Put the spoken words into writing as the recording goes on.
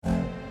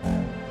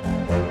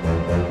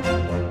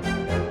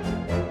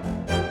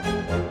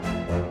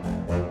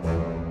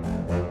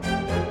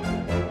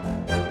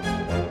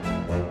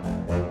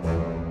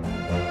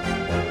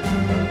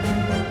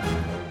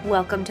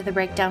Welcome to The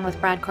Breakdown with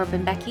Bradcorp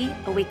and Becky,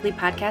 a weekly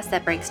podcast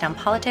that breaks down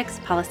politics,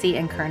 policy,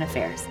 and current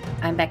affairs.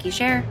 I'm Becky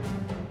Scher.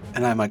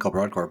 And I'm Michael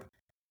Bradcorp.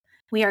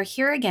 We are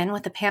here again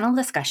with a panel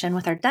discussion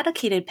with our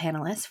dedicated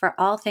panelists for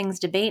all things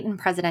debate and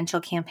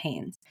presidential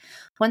campaigns.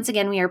 Once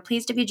again, we are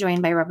pleased to be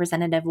joined by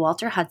Representative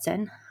Walter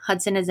Hudson.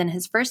 Hudson is in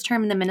his first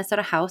term in the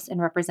Minnesota House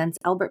and represents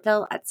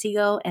Albertville,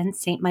 Otsego, and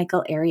St.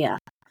 Michael area.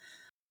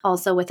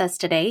 Also with us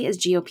today is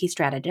GOP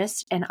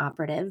strategist and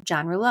operative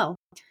John Rouleau.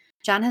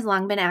 John has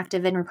long been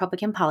active in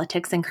Republican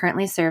politics and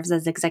currently serves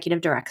as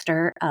executive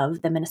director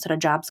of the Minnesota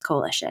Jobs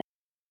Coalition.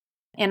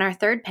 And our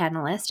third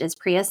panelist is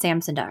Priya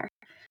Samsundar.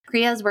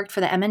 Priya has worked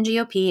for the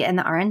MNGOP and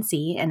the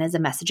RNC and is a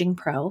messaging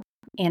pro.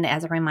 And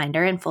as a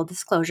reminder and full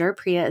disclosure,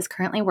 Priya is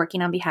currently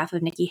working on behalf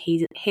of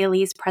Nikki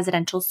Haley's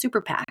presidential super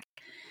PAC.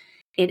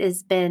 It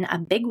has been a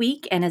big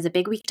week and is a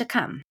big week to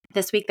come.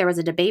 This week there was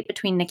a debate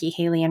between Nikki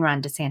Haley and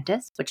Ron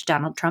DeSantis, which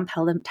Donald Trump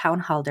held a town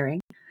hall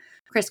during.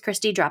 Chris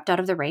Christie dropped out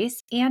of the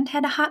race and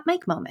had a hot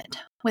mic moment.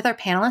 With our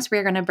panelists, we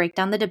are going to break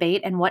down the debate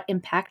and what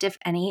impact, if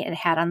any, it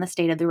had on the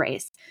state of the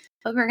race.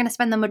 But we're going to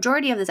spend the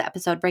majority of this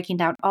episode breaking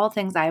down all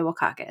things Iowa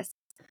caucus.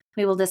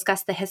 We will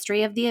discuss the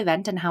history of the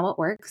event and how it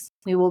works.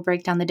 We will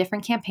break down the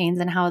different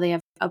campaigns and how they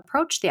have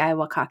approached the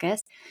Iowa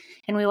caucus.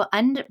 And we will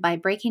end by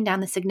breaking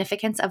down the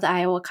significance of the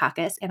Iowa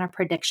caucus and our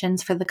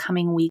predictions for the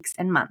coming weeks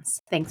and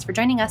months. Thanks for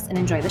joining us and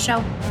enjoy the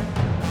show.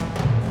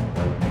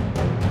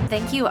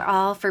 Thank you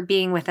all for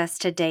being with us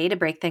today to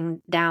break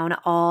down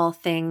all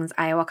things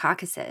Iowa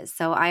caucuses.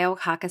 So Iowa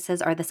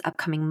caucuses are this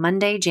upcoming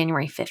Monday,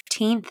 January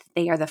 15th.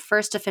 They are the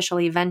first official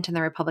event in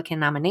the Republican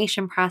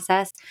nomination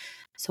process.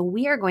 So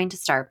we are going to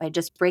start by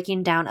just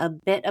breaking down a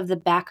bit of the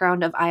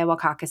background of Iowa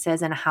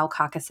caucuses and how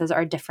caucuses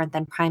are different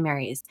than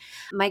primaries.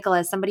 Michael,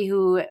 as somebody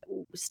who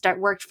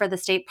worked for the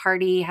state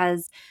party,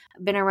 has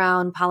been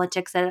around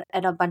politics at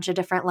a bunch of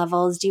different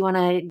levels, do you want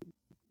to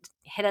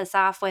hit us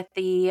off with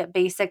the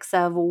basics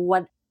of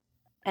what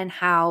and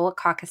how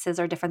caucuses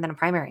are different than a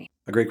primary?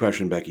 A great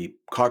question, Becky.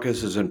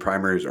 Caucuses and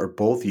primaries are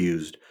both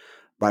used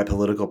by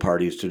political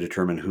parties to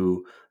determine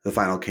who the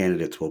final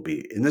candidates will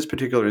be. In this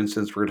particular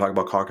instance, we're going to talk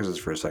about caucuses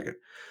for a second.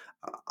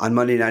 On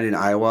Monday night in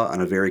Iowa, on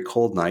a very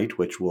cold night,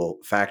 which will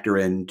factor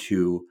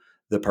into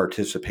the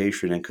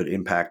participation and could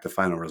impact the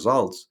final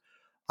results,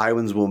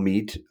 Iowans will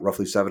meet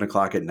roughly 7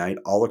 o'clock at night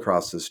all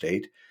across the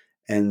state,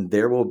 and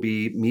there will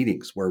be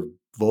meetings where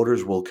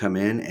voters will come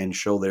in and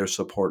show their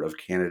support of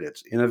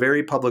candidates in a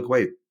very public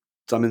way.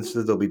 Some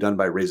instances they'll be done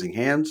by raising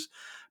hands,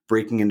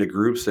 breaking into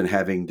groups and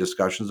having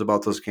discussions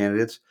about those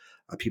candidates.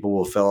 People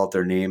will fill out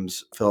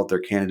their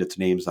candidates'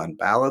 names on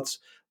ballots.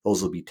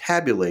 Those will be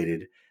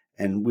tabulated,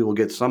 and we will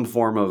get some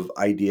form of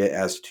idea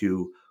as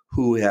to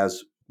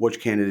which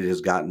candidate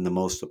has gotten the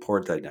most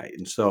support that night.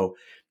 And so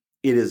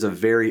it is a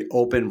very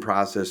open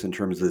process in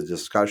terms of the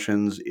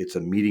discussions. It's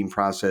a meeting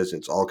process.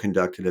 It's all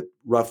conducted at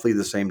roughly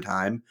the same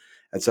time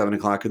at 7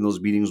 o'clock, and those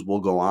meetings will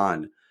go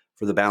on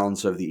for the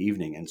balance of the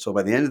evening. And so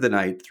by the end of the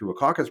night, through a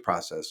caucus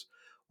process,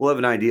 we'll have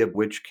an idea of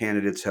which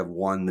candidates have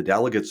won the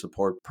delegate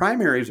support.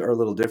 Primaries are a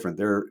little different.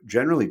 They're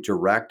generally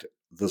they're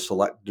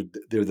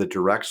the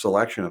direct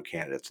selection of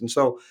candidates. And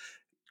so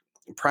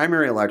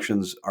primary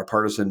elections are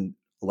partisan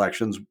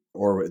elections,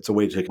 or it's a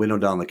way to winnow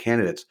down the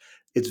candidates.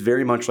 It's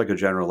very much like a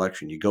general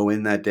election. You go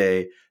in that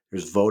day,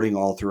 there's voting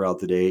all throughout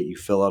the day, you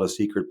fill out a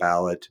secret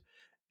ballot,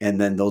 and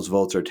then those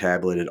votes are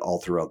tabulated all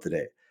throughout the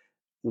day.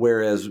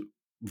 Whereas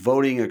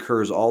voting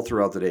occurs all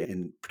throughout the day,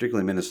 in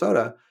particularly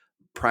Minnesota,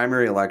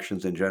 primary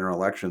elections and general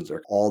elections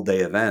are all-day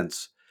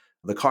events.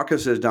 The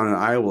caucuses down in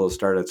Iowa will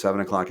start at 7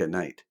 o'clock at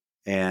night,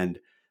 and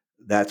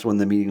that's when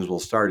the meetings will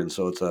start. And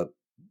so it's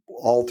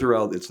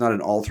not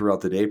an all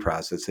throughout the day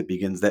process.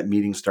 That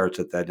meeting starts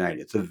at that night.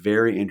 It's a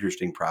very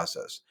interesting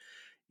process.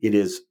 It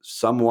is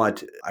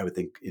somewhat, I would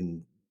think,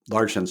 in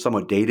large sense,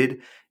 somewhat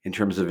dated in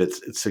terms of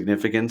its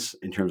significance,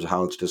 in terms of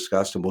how it's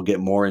discussed. And we'll get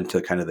more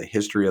into kind of the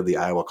history of the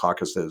Iowa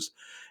caucuses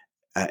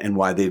and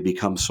why they've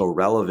become so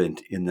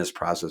relevant in this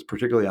process,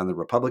 particularly on the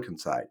Republican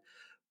side.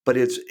 But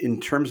it's in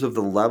terms of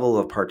the level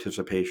of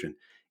participation,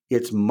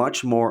 it's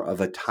much more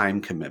of a time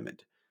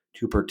commitment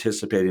to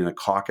participate in a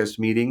caucus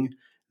meeting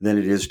than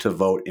it is to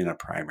vote in a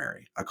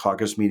primary. A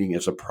caucus meeting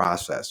is a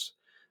process.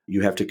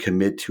 You have to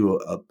commit to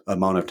an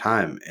amount of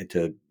time, and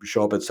to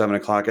show up at 7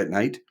 o'clock at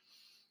night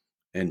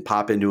and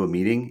pop into a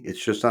meeting,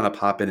 it's just not a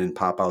pop in and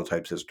pop out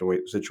type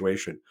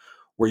situation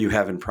where you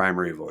have in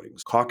primary voting.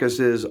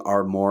 Caucuses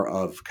are more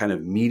of kind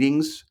of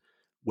meetings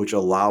which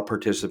allow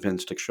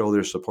participants to show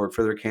their support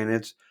for their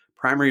candidates.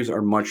 Primaries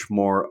are much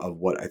more of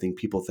what I think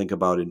people think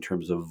about in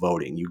terms of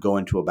voting. You go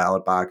into a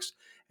ballot box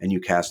and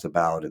you cast a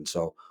ballot. And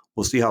so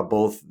we'll see how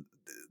both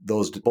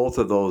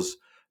of those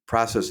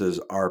processes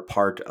are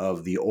part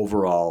of the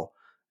overall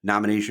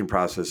nomination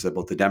process that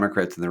both the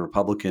Democrats and the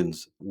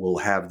Republicans will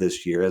have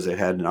this year, as they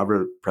had in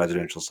other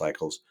presidential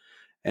cycles.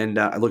 And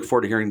I look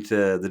forward to hearing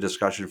the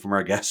discussion from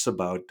our guests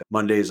about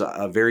Monday's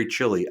very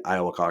chilly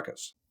Iowa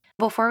caucus.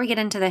 Before we get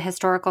into the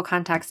historical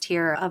context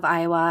here of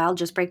Iowa, I'll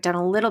just break down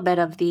a little bit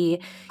of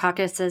the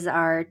caucuses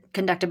are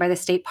conducted by the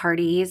state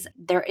parties.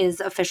 There is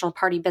official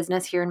party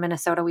business here in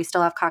Minnesota. We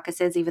still have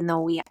caucuses, even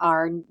though we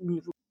are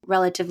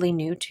relatively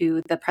new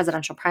to the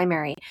presidential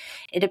primary.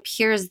 It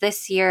appears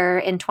this year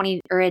in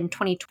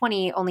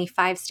 2020, only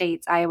 5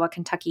 states, Iowa,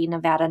 Kentucky,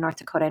 Nevada, North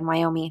Dakota, and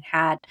Wyoming,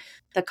 had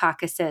the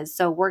caucuses.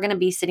 So we're going to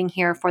be sitting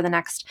here for the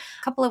next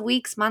couple of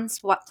weeks, months,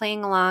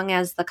 playing along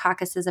as the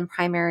caucuses and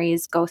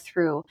primaries go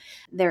through.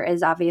 There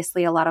is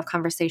obviously a lot of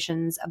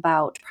conversations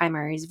about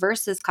primaries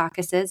versus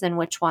caucuses and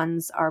which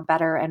ones are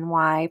better and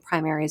why.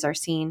 Primaries are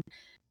seen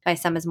by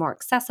some as more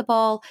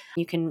accessible.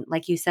 You can,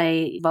 like you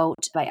say,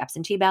 vote by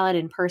absentee ballot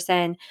in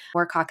person,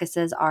 where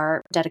caucuses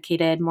are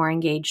dedicated, more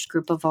engaged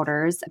group of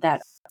voters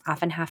that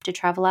often have to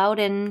travel out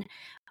in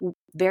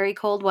very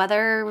cold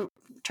weather,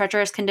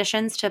 treacherous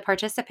conditions to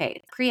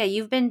participate. Kriya,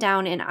 you've been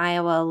down in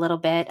Iowa a little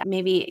bit.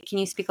 Maybe can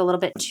you speak a little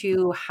bit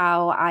to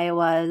how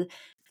Iowa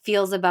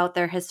feels about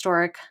their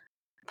historic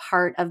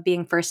part of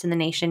being first in the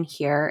nation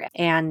here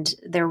and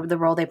the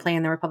role they play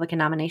in the Republican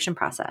nomination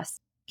process?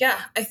 Yeah,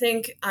 I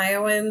think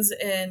Iowans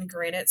and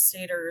Granite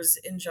Staters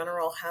in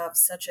general have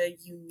such a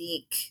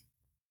unique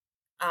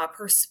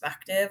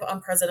perspective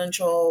on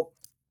presidential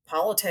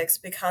politics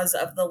because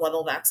of the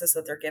level of access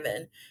that they're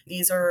given.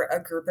 These are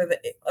a group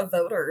of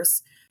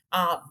voters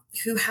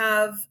who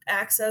have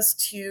access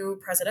to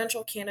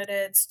presidential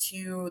candidates,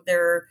 to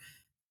their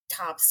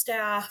top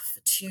staff,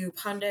 to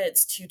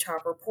pundits, to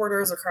top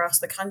reporters across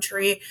the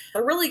country.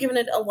 They're really given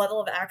it a level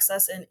of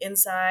access and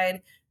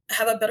inside,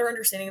 have a better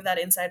understanding of that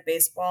inside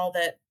baseball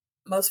that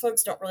most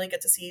folks don't really get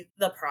to see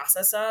the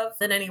process of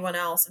than anyone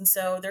else. And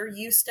so they're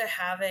used to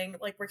having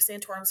like Rick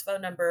Santorum's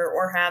phone number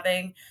or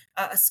having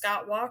a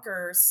Scott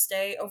Walker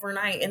stay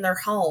overnight in their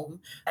home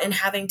and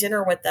having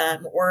dinner with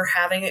them, or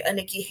having a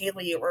Nikki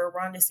Haley or a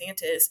Ron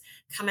DeSantis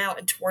come out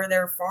and tour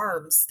their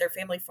farms, their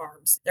family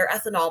farms, their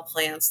ethanol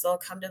plants. They'll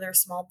come to their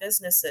small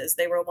businesses.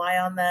 They rely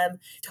on them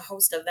to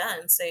host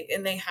events,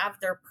 and they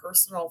have their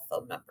personal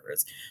phone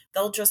numbers.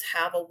 They'll just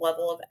have a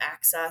level of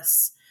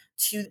access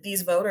to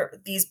these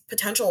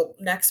potential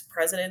next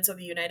presidents of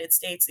the United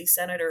States, these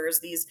senators,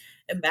 these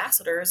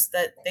ambassadors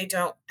that they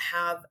don't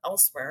have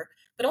elsewhere.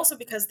 But also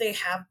because they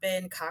have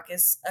been a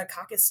caucus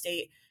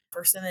state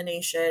first in the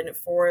nation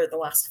for the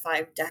last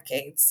 5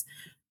 decades,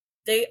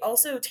 they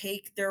also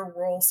take their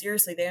role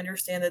seriously. They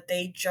understand that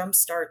they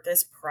jumpstart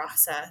this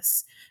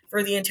process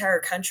for the entire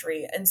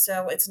country. And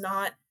so it's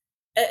not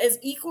as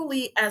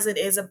equally as it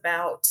is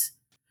about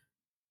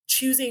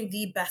choosing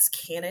the best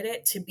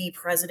candidate to be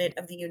president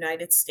of the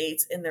United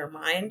States in their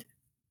mind.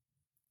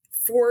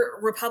 For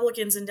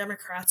Republicans and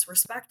Democrats,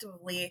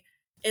 respectively,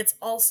 it's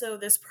also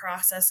this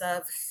process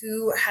of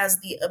who has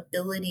the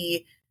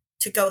ability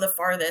to go the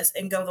farthest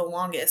and go the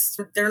longest.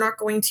 They're not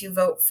going to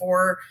vote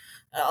for,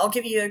 I'll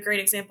give you a great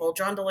example.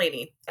 John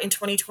Delaney in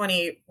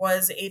 2020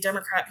 was a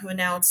Democrat who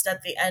announced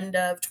at the end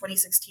of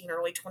 2016,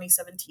 early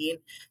 2017,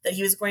 that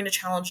he was going to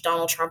challenge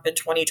Donald Trump in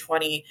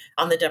 2020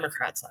 on the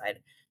Democrat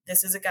side.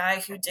 This is a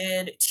guy who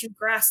did 2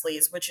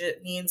 Grassleys, which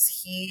it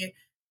means he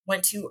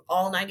went to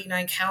all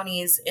 99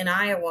 counties in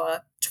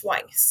Iowa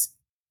twice.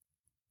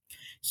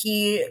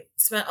 He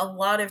spent a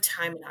lot of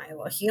time in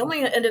Iowa. He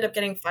only ended up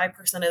getting 5%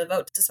 of the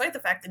vote, despite the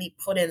fact that he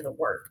put in the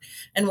work.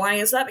 And why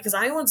is that? Because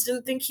Iowans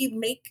didn't think he'd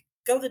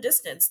go the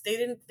distance. They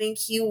didn't think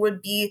he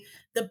would be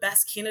the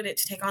best candidate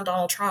to take on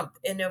Donald Trump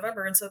in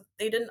November. And so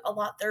they didn't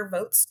allot their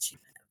votes to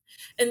him.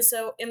 And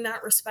so, in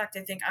that respect,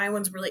 I think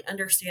Iowans really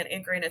understand,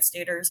 and Granite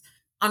Staters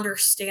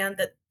understand,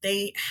 that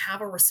they have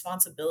a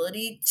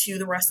responsibility to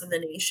the rest of the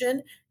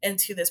nation and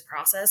to this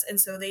process. And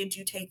so they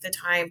do take the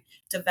time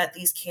to vet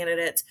these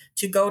candidates,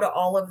 to go to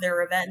all of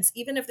their events,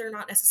 even if they're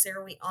not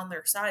necessarily on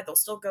their side. They'll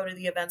still go to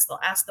the events, they'll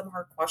ask them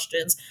hard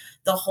questions,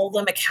 they'll hold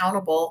them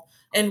accountable,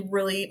 and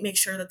really make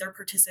sure that they're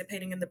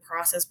participating in the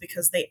process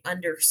because they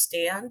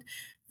understand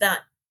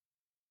that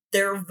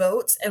their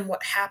votes and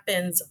what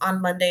happens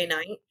on Monday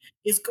night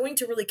is going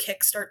to really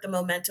kickstart the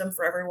momentum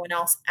for everyone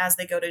else as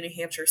they go to New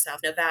Hampshire,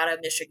 South Nevada,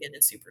 Michigan,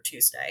 and Super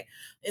Tuesday.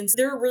 And so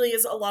there really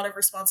is a lot of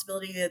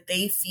responsibility that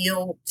they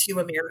feel to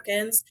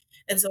Americans.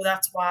 And so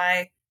that's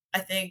why I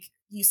think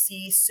you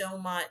see so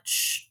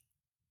much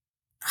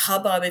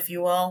hubbub, if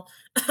you will,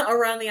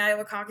 around the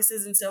Iowa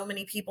caucuses and so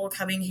many people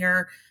coming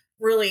here.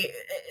 Really,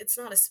 it's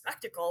not a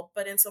spectacle,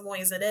 but in some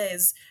ways it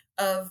is,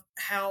 of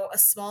how a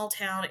small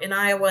town in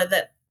Iowa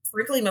that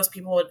frankly most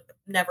people would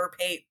never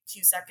pay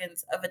 2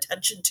 seconds of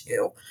attention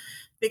to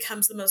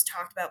becomes the most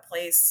talked about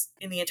place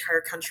in the entire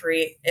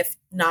country, if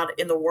not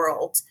in the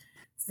world,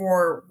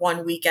 for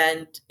one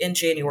weekend in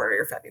January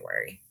or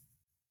February.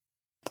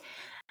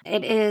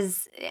 It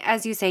is,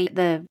 as you say,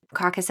 the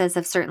caucuses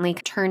have certainly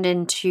turned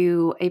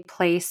into a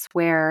place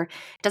where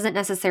it doesn't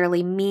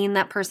necessarily mean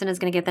that person is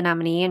going to get the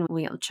nominee, and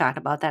we'll chat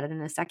about that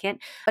in a second,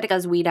 but it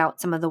does weed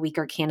out some of the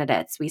weaker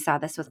candidates. We saw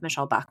this with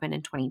Michelle Bachmann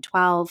in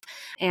 2012,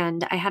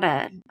 and I had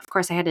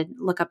to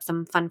look up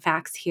some fun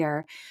facts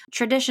here.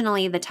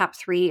 Traditionally, the top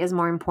three is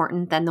more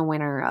important than the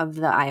winner of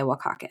the Iowa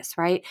caucus,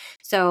 right?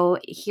 So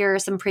here are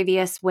some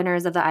previous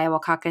winners of the Iowa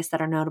caucus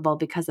that are notable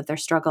because of their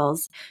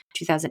struggles.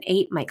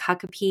 2008, Mike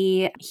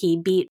Huckabee. He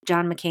beat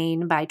John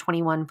McCain by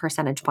 21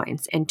 percentage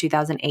points in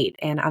 2008.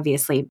 And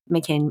obviously,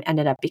 McCain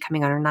ended up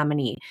becoming our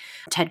nominee.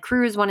 Ted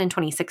Cruz won in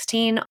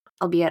 2016,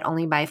 albeit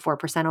only by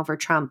 4% over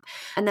Trump.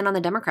 And then on the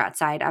Democrat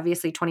side,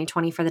 obviously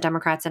 2020 for the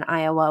Democrats in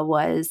Iowa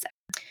was,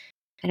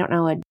 I don't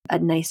know a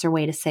nicer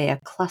way to say a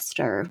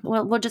cluster.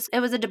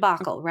 It was a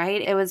debacle,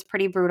 right? It was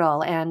pretty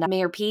brutal. And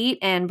Mayor Pete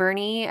and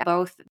Bernie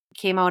both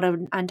came out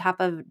on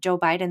top of Joe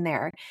Biden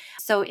there.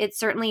 So it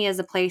certainly is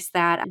a place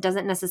that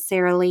doesn't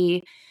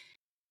necessarily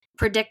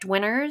predict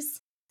winners,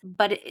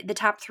 but the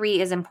top three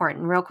is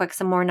important. Real quick,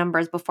 some more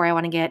numbers before I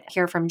want to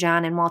hear from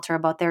John and Walter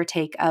about their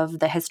take of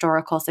the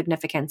historical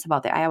significance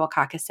about the Iowa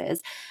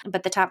caucuses.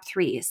 But the top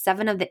three,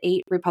 7 of the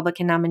 8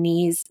 Republican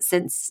nominees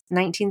since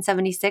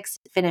 1976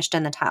 finished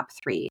in the top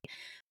 3.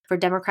 For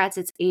Democrats,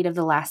 it's 8 of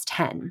the last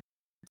 10.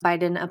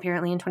 Biden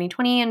apparently in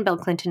 2020 and Bill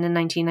Clinton in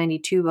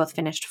 1992 both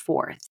finished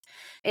 4th.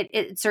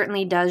 It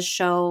certainly does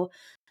show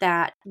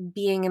that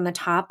being in the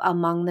top,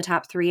 among the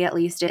top 3 at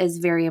least, is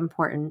very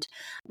important.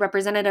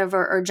 Representative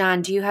or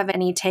John, do you have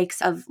any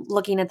takes of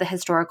looking at the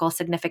historical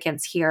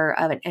significance here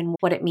of it and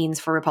what it means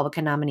for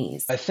Republican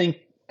nominees? I think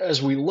as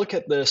we look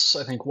at this,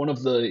 I think one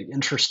of the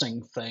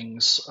interesting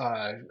things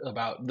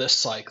about this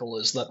cycle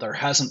is that there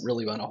hasn't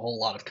really been a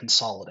whole lot of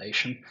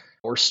consolidation.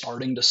 We're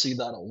starting to see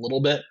that a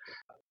little bit,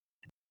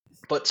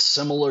 but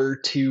similar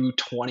to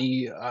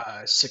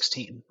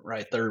 2016,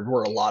 right? There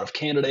were a lot of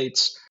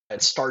candidates.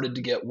 It started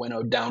to get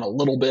winnowed down a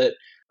little bit,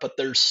 but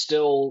there's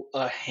still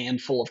a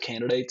handful of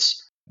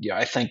candidates. Yeah,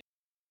 I think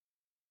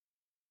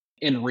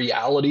in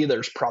reality,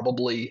 there's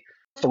probably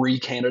 3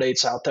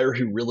 candidates out there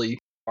who really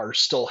are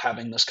still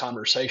having this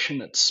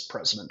conversation. It's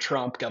President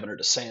Trump, Governor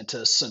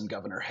DeSantis, and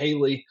Governor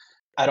Haley.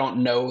 I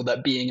don't know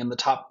that being in the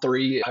top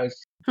 3,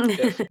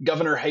 if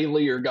Governor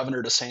Haley or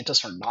Governor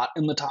DeSantis are not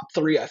in the top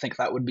 3, I think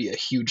that would be a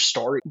huge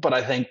story. But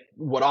I think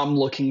what I'm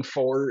looking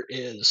for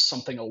is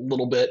something a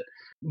little bit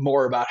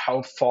more about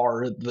how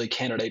far the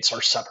candidates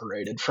are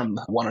separated from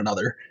one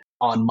another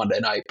on Monday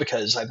night,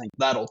 because I think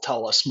that'll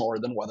tell us more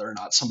than whether or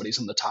not somebody's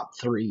in the top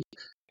 3,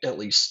 at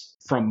least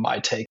from my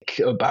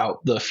take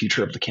about the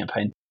future of the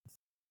campaign.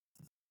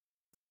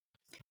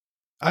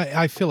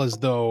 I feel as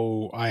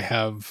though I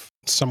have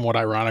somewhat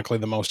ironically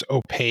the most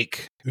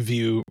opaque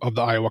view of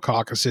the Iowa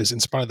caucuses, in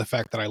spite of the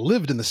fact that I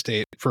lived in the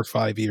state for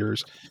 5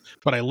 years,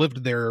 but I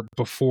lived there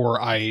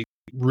before I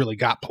really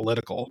got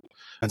political.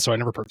 And so I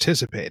never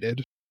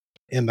participated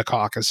in the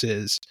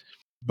caucuses,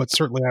 but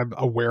certainly I'm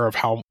aware of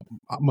how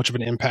much of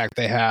an impact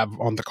they have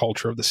on the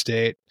culture of the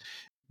state.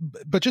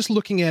 But just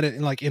looking at it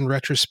in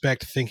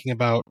retrospect, thinking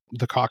about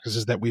the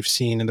caucuses that we've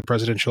seen in the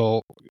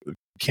presidential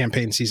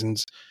campaign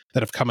seasons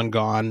that have come and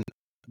gone,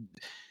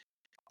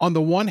 on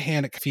the one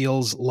hand, it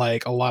feels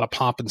like a lot of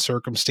pomp and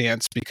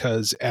circumstance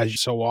because,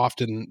 as so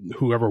often,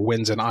 whoever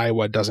wins in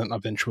Iowa doesn't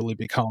eventually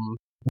become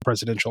the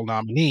presidential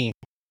nominee.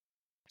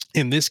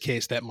 In this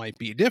case, that might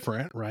be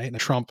different, right? And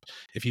Trump,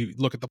 if you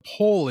look at the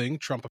polling,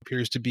 Trump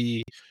appears to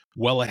be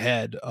well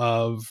ahead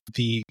of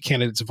the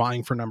candidates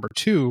vying for number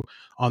 2.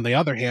 On the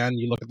other hand,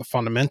 you look at the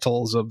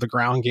fundamentals of the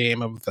ground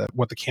game of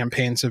what the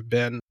campaigns have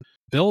been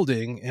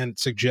building, and it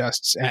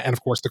suggests, and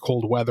of course the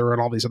cold weather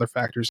and all these other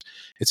factors,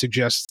 it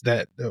suggests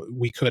that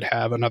we could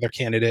have another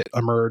candidate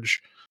emerge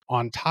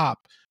on top.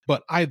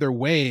 But either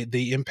way,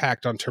 the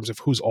impact on terms of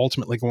who's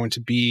ultimately going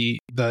to be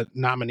the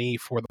nominee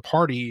for the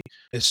party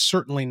is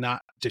certainly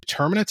not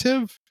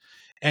determinative.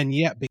 And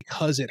yet,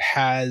 because it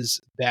has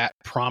that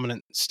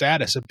prominent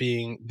status of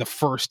being the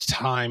first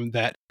time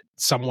that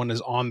someone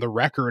is on the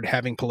record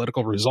having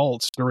political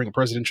results during a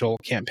presidential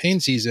campaign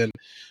season,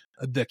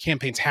 the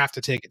campaigns have to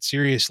take it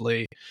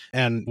seriously.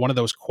 And one of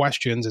those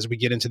questions as we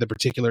get into the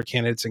particular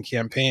candidates and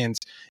campaigns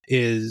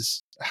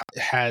is,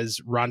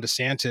 has Ron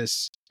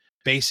DeSantis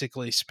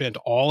basically spent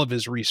all of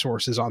his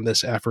resources on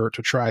this effort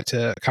to try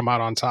to come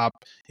out on top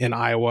in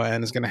Iowa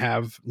and is going to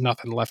have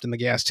nothing left in the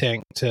gas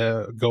tank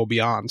to go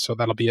beyond? So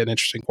that'll be an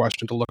interesting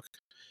question to look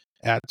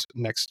at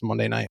next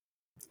Monday night.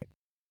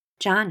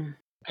 John.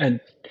 And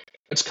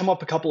it's come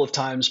up a couple of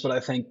times, but I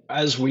think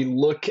as we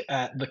look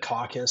at the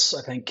caucus,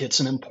 I think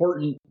it's an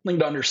important thing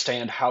to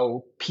understand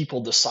how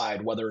people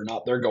decide whether or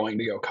not they're going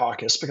to go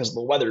caucus, because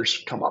the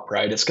weather's come up,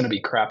 right? It's going to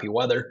be crappy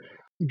weather.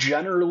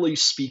 Generally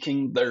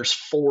speaking, there's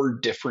 4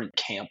 different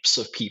camps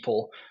of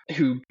people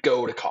who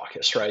go to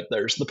caucus, right?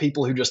 There's the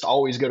people who just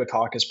always go to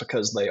caucus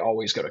because they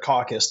always go to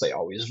caucus, they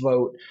always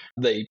vote,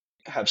 they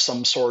have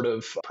some sort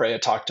of,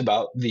 Preya talked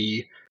about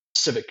the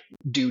civic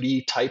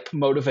duty type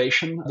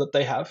motivation that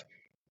they have.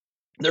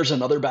 There's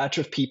another batch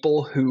of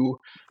people who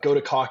go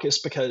to caucus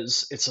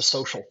because it's a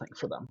social thing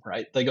for them,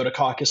 right? They go to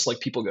caucus like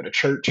people go to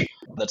church.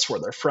 That's where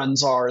their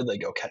friends are. They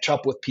go catch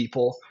up with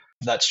people.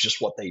 That's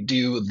just what they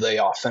do. They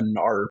often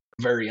are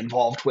very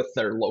involved with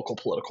their local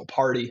political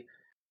party.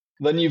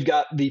 Then you've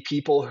got the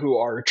people who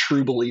are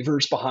true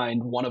believers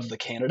behind one of the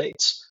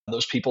candidates.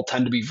 Those people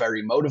tend to be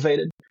very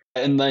motivated.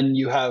 And then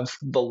you have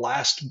the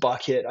last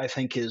bucket, I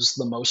think, is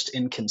the most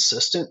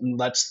inconsistent, and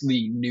that's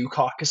the new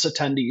caucus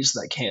attendees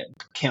that can't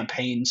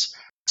campaigns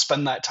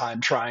spend that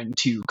time trying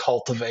to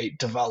cultivate,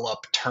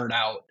 develop, turn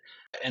out.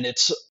 And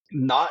it's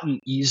not an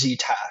easy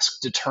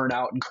task to turn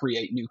out and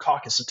create new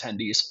caucus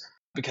attendees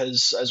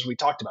because, as we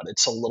talked about,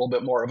 it's a little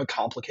bit more of a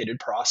complicated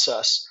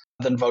process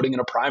than voting in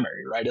a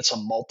primary, right? It's a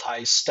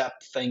multi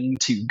step thing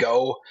to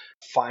go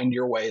find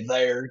your way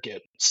there,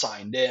 get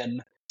signed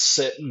in,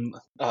 sit in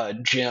a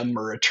gym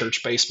or a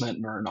church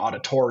basement or an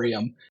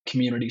auditorium,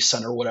 community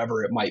center,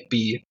 whatever it might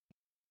be.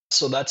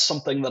 So that's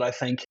something that I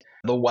think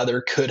the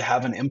weather could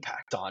have an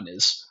impact on,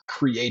 is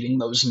creating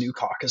those new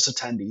caucus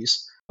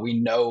attendees. We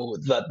know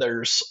that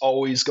there's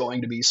always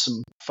going to be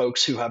some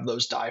folks who have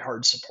those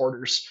diehard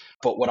supporters,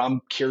 but what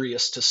I'm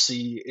curious to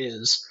see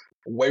is,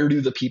 where do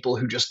the people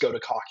who just go to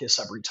caucus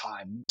every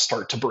time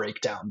start to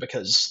break down?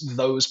 Because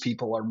those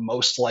people are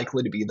most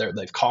likely to be there.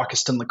 They've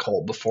caucused in the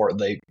cold before.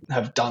 They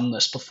have done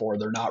this before.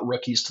 They're not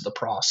rookies to the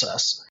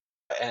process.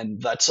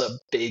 And that's a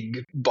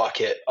big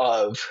bucket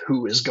of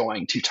who is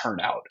going to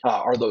turn out,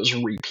 are those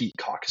repeat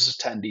caucus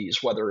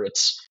attendees, whether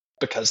it's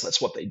because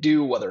that's what they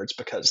do, whether it's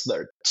because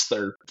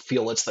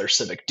feel it's their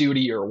civic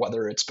duty, or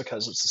whether it's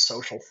because it's a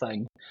social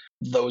thing.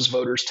 Those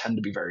voters tend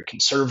to be very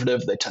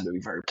conservative. They tend to be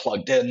very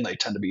plugged in. They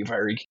tend to be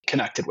very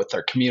connected with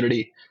their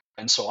community.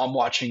 And so I'm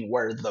watching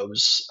where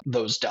those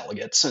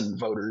delegates and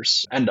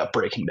voters end up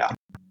breaking down.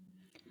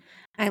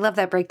 I love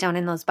that breakdown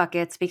in those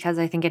buckets because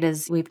I think it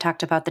is, we've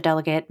talked about the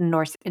delegate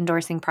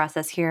endorsing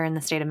process here in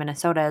the state of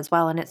Minnesota as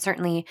well. And it's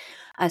certainly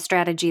a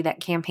strategy that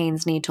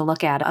campaigns need to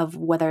look at, of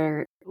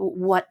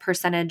what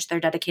percentage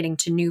they're dedicating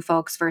to new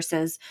folks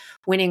versus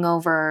winning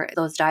over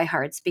those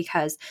diehards.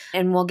 Because,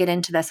 and we'll get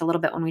into this a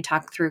little bit when we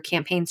talk through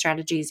campaign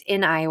strategies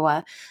in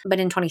Iowa, but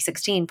in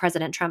 2016,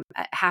 President Trump,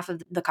 half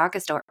of the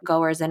caucus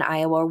goers in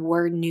Iowa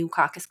were new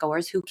caucus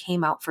goers who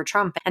came out for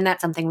Trump. And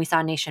that's something we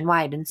saw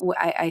nationwide. And so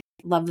I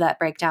love that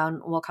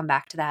breakdown. We'll come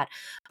back to that.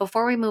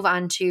 Before we move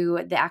on to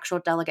the actual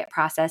delegate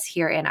process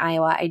here in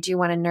Iowa, I do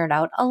want to nerd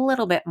out a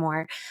little bit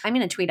more. I'm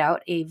going to tweet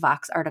out a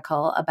Vox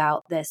article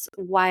about this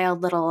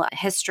wild little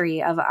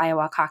history of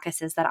Iowa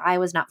caucuses that I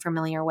was not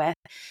familiar with,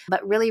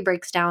 but really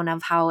breaks down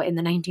of how in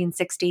the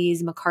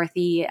 1960s,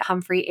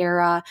 McCarthy-Humphrey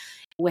era,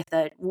 with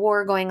the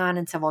war going on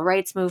and civil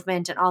rights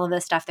movement and all of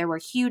this stuff, there were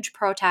huge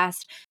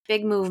protests,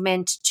 big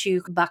movement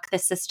to buck the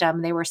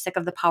system. They were sick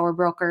of the power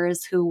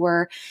brokers who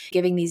were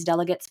giving these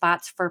delegate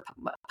spots for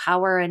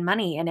power and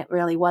money. And it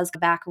really was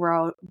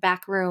a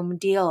backroom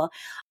deal.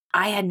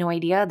 I had no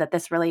idea that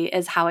this really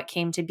is how it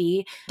came to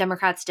be.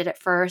 Democrats did it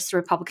first.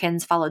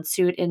 Republicans followed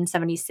suit in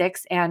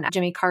 76. And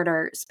Jimmy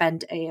Carter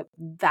spent a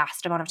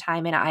vast amount of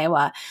time in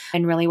Iowa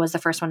and really was the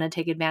first one to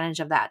take advantage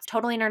of that. It's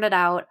totally nerded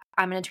out.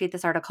 I'm going to tweet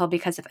this article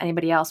because if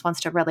anybody else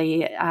wants to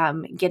really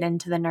get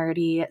into the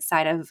nerdy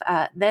side of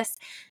this,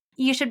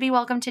 you should be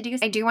welcome to do.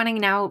 I do want to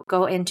now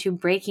go into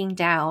breaking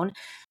down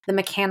the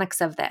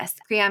mechanics of this.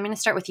 Priya, I'm going to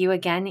start with you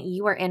again.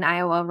 You are in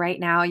Iowa right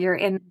now. You're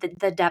in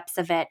the depths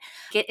of it.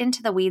 Get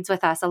into the weeds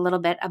with us a little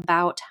bit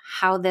about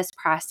how this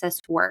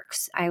process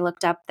works. I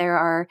looked up, there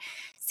are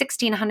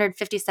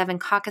 1,657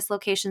 caucus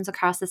locations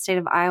across the state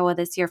of Iowa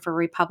this year for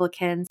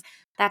Republicans.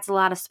 That's a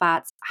lot of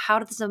spots. How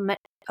does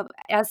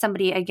as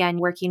somebody, again,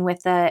 working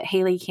with the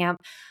Haley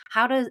camp,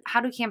 how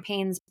do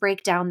campaigns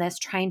break down this,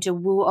 trying to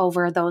woo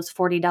over those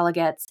 40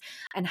 delegates,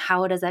 and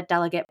how does that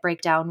delegate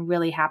breakdown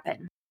really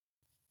happen?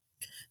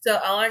 So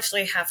I'll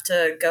actually have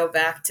to go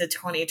back to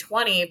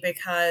 2020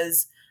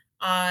 because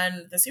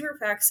on the Super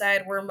PAC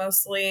side, we're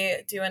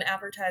mostly doing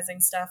advertising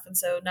stuff. And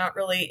so not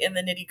really in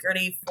the nitty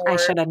gritty for. I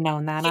should have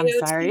known that. I'm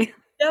sorry.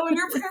 No,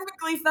 you're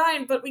perfectly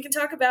fine. But we can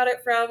talk about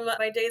it from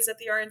my days at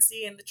the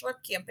RNC and the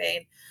Trump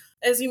campaign.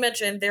 As you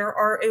mentioned, there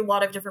are a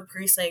lot of different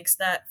precincts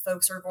that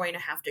folks are going to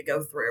have to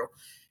go through.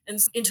 And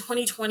in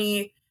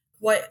 2020,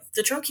 what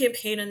the Trump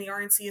campaign and the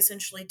RNC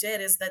essentially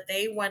did is that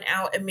they went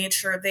out and made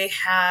sure they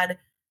had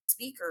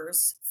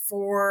speakers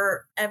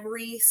for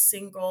every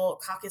single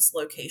caucus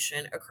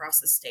location across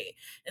the state.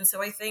 And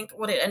so I think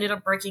what it ended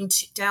up breaking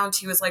down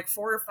to is like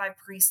 4 or 5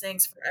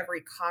 precincts for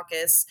every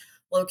caucus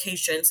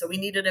location. So we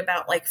needed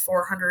about like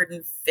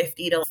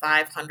 450 to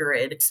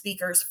 500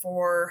 speakers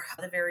for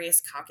the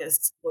various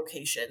caucus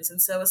locations.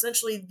 And so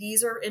essentially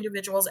these are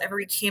individuals.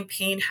 Every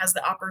campaign has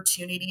the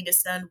opportunity to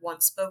send one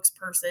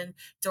spokesperson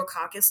to a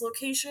caucus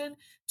location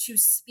to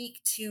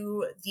speak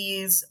to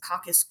these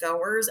caucus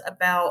goers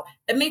about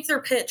and make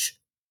their pitch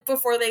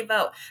before they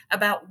vote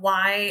about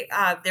why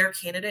their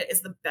candidate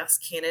is the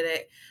best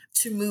candidate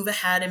to move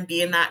ahead and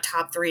be in that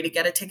top 3 to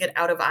get a ticket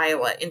out of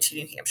Iowa into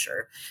New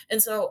Hampshire.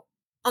 And so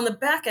On the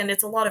back end,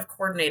 it's a lot of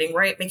coordinating,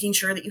 right? Making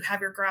sure that you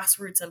have your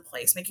grassroots in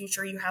place, making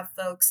sure you have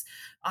folks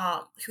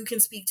who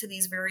can speak to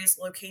these various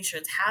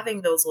locations,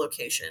 having those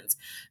locations,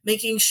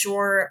 making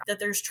sure that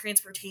there's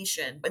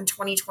transportation. In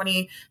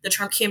 2020, the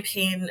Trump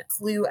campaign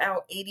flew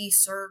out 80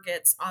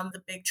 surrogates on the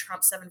big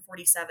Trump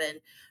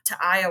 747 to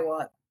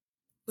Iowa.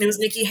 It was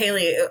Nikki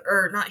Haley,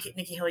 or not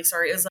Nikki Haley,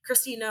 sorry. It was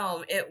Kristi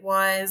Noem. It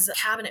was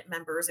cabinet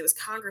members. It was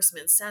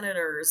congressmen,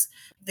 senators,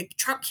 the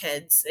Trump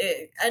kids,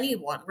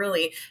 anyone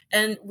really.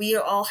 And we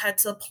all had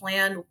to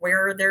plan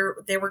where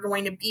they were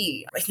going to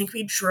be. I think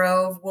we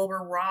drove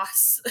Wilbur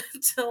Ross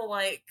to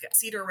like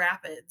Cedar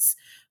Rapids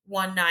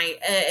one night,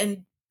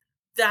 and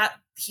that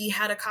he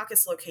had a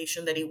caucus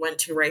location that he went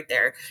to right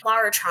there.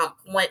 Lara Trump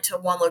went to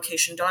one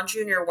location. Don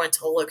Jr. went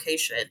to a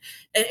location.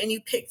 And you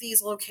pick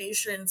these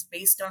locations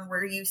based on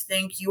where you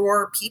think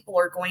your people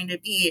are going to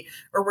be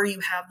or where you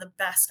have the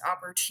best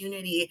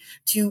opportunity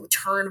to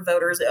turn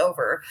voters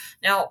over.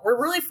 Now,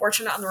 we're really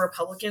fortunate on the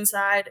Republican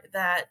side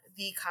that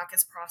the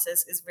caucus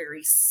process is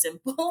very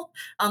simple,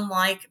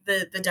 unlike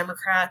the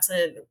Democrats,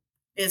 and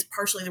is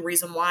partially the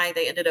reason why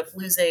they ended up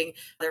losing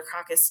their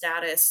caucus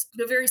status.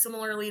 But very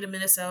similarly to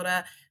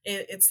Minnesota,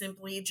 it's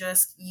simply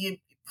just you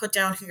put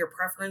down who your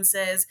preference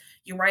is,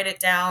 you write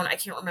it down. I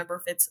can't remember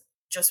if it's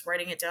just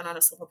writing it down on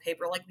a slip of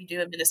paper like we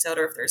do in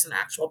Minnesota, if there's an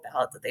actual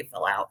ballot that they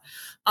fill out.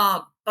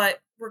 But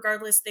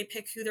regardless, they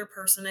pick who their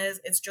person is.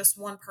 It's just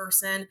one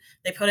person.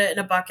 They put it in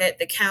a bucket,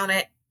 they count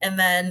it, and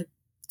then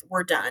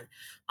we're done.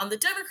 On the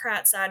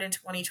Democrat side in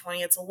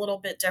 2020, it's a little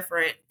bit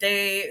different.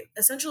 They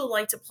essentially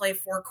like to play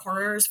four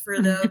corners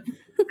for those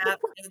who have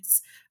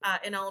kids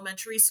in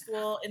elementary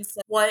school. And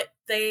so what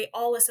they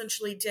all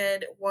essentially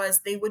did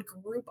was they would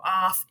group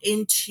off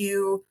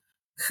into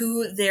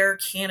who their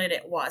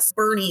candidate was.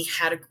 Bernie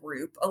had a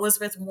group,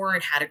 Elizabeth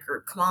Warren had a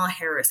group, Kamala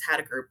Harris had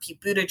a group, Pete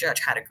Buttigieg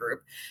had a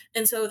group.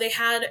 And so they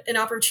had an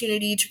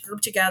opportunity to group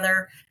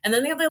together. And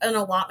then they have an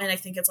allotment, I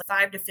think it's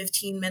like 5 to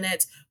 15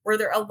 minutes, where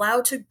they're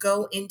allowed to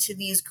go into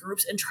these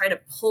groups and try to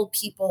pull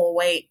people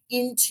away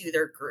into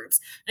their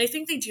groups. And I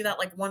think they do that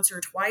like once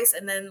or twice,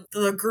 and then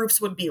the groups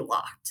would be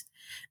locked.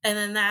 And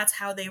then that's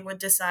how they would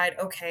decide,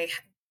 okay,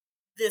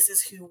 this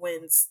is who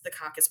wins the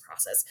caucus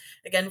process.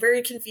 Again,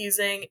 very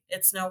confusing.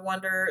 It's no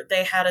wonder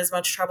they had as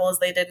much trouble as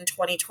they did in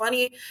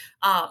 2020.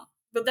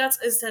 But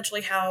that's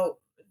essentially how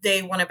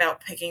they went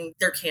about picking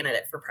their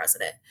candidate for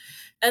president.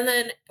 And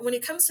then when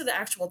it comes to the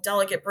actual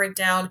delegate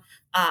breakdown,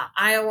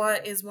 Iowa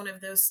is one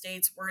of those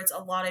states where it's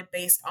allotted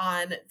based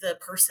on the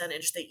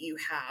percentage that you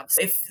have.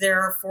 So if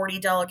there are 40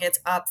 delegates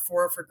up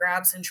for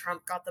grabs and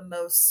Trump got the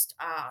most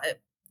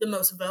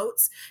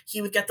votes,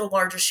 he would get the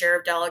largest share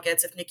of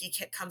delegates. If Nikki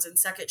comes in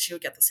second, she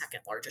would get the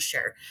second largest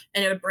share,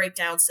 and it would break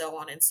down so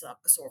on and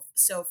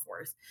so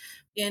forth.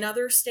 In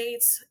other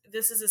states,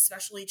 this has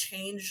especially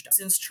changed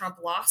since Trump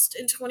lost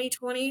in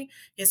 2020.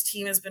 His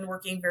team has been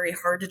working very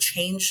hard to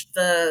change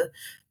the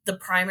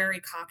primary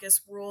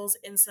caucus rules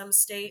in some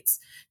states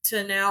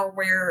to now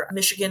where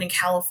Michigan and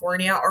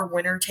California are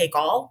winner take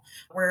all,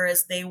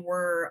 whereas they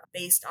were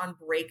based on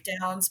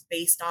breakdowns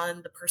based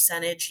on the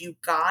percentage you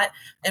got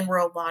and were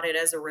allotted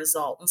as a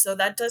result. And so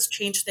that does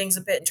change things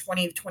a bit in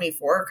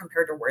 2024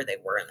 compared to where they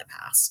were in the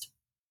past.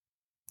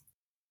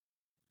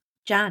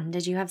 John,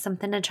 did you have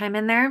something to chime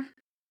in there?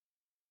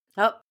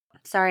 Oh,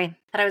 sorry.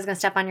 Thought I was going to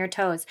step on your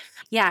toes.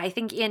 Yeah, I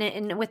think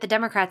in with the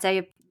Democrats,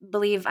 I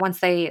believe once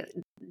they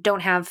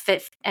don't have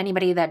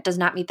anybody that does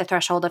not meet the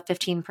threshold of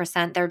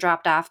 15%, they're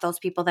dropped off. Those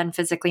people then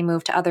physically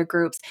move to other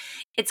groups.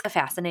 It's a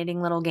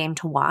fascinating little game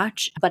to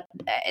watch, but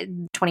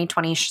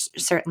 2020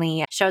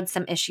 certainly showed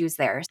some issues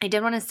there. I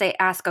did want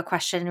to ask a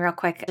question real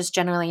quick, just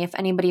generally, if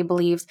anybody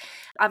believes,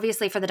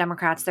 obviously for the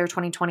Democrats, their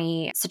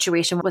 2020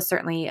 situation was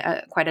certainly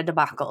quite a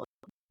debacle.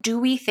 Do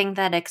we think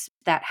that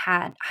that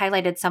had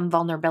highlighted some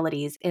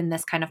vulnerabilities in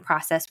this kind of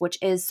process, which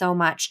is so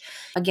much,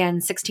 again,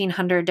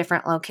 1,600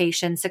 different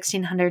locations,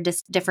 1,600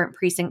 different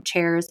precinct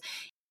chairs?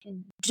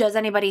 Does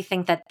anybody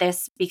think that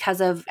this,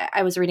 because of,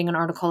 I was reading an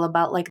article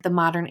about like the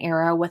modern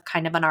era with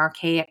kind of an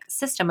archaic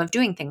system of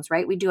doing things,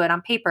 right? We do it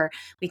on paper,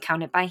 we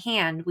count it by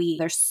hand,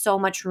 there's so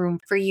much room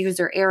for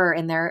user error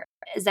in there.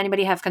 Does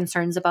anybody have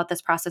concerns about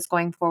this process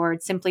going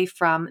forward simply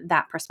from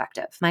that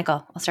perspective?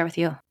 Michael, I'll start with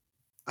you.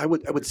 I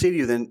would say to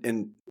you then,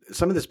 and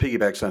some of this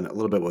piggybacks on a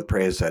little bit what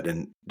Preya said,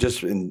 and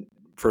just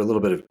for a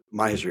little bit of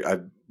my history,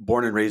 I'm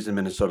born and raised in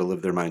Minnesota,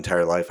 lived there my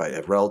entire life. I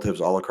have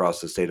relatives all across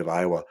the state of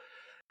Iowa,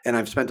 and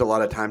I've spent a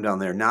lot of time down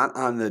there, not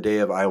on the day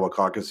of Iowa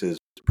caucuses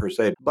per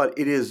se, but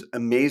it is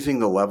amazing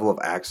the level of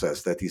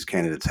access that these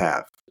candidates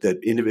have,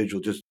 that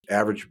individual, just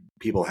average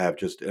people have,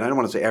 and I don't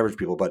want to say average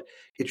people, but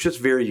it's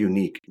just very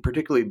unique,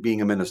 particularly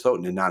being a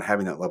Minnesotan and not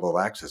having that level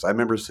of access. I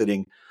remember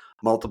sitting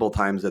multiple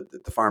times at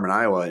the farm in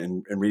Iowa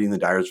and reading the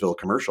Dyersville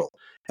commercial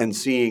and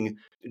seeing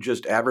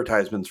just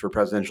advertisements for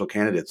presidential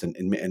candidates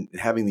and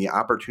having the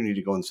opportunity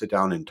to go and sit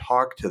down and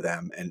talk to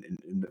them. And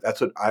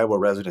that's what Iowa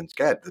residents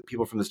get. The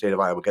people from the state of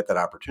Iowa get that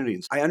opportunity.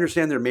 And I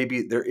understand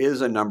there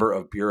is a number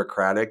of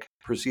bureaucratic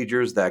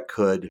procedures that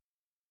could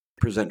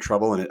present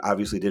trouble, and it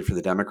obviously did for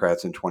the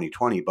Democrats in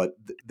 2020. But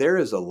there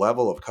is a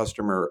level of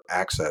customer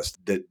access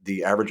that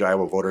the average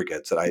Iowa voter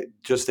gets that I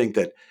just think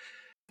that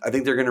I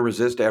think they're going to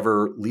resist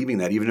ever leaving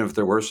that, even if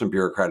there were some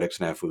bureaucratic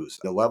snafus.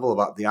 The level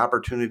of the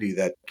opportunity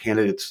that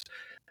candidates,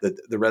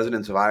 the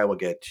residents of Iowa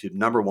get to,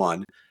 number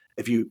one,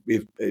 if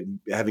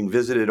having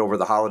visited over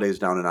the holidays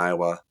down in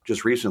Iowa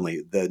just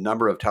recently, the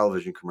number of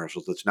television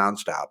commercials, it's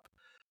nonstop.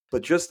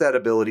 But just that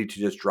ability to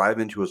just drive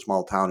into a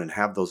small town and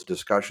have those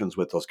discussions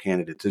with those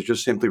candidates is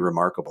just simply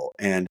remarkable.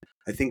 And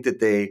I think that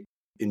they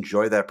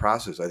enjoy that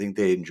process. I think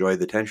they enjoy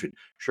the tension.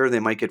 Sure, they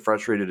might get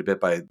frustrated a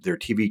bit by their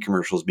TV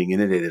commercials being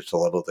inundated to the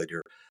level that they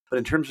do. But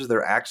in terms of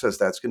their access,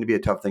 that's going to be a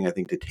tough thing, I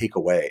think, to take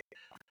away.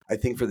 I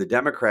think for the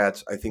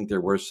Democrats, I think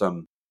there were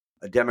some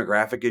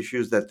demographic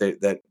issues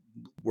that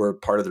were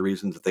part of the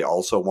reasons that they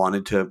also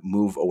wanted to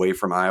move away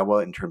from Iowa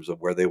in terms of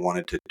where they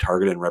wanted to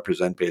target and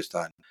represent based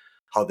on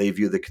how they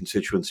view the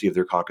constituency of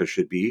their caucus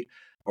should be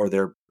or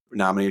their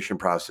nomination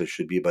process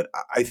should be. But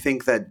I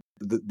think that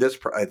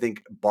I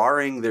think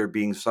barring there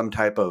being some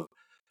type of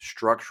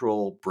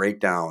structural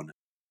breakdown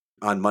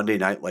on Monday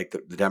night like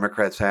the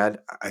Democrats had,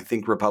 I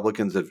think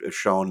Republicans have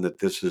shown that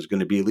this is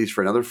going to be, at least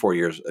for another 4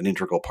 years, an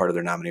integral part of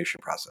their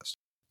nomination process.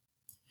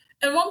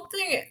 And one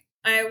thing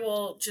I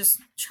will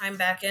just chime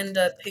back in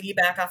to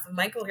piggyback off of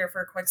Michael here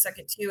for a quick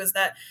second too, is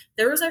that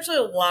there was actually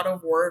a lot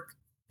of work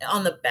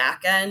on the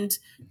back end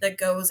that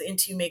goes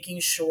into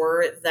making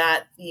sure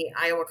that the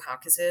Iowa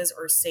caucuses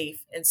are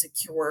safe and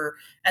secure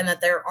and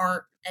that there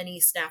aren't any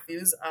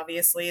snafus.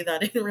 Obviously, that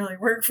didn't really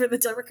work for the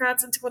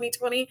Democrats in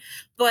 2020,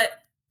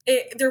 but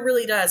there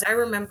really does. I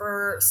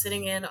remember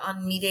sitting in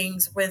on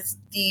meetings with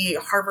the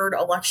Harvard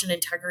election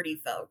integrity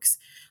folks,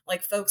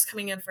 like folks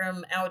coming in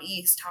from out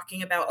east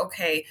talking about,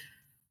 okay,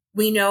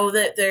 we know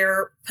that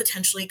there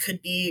potentially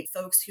could be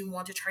folks who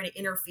want to try to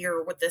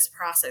interfere with this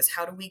process.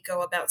 How do we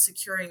go about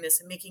securing this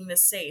and making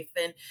this safe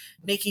and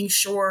making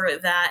sure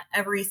that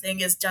everything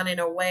is done in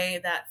a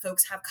way that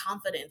folks have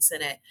confidence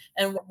in it?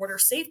 And what are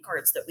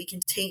safeguards that we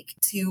can take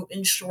to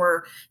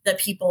ensure that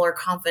people are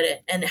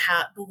confident and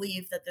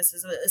believe that this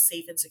is a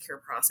safe and secure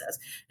process?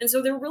 And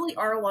so there really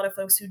are a lot of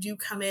folks who do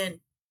come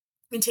in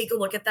and take a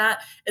look at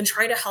that and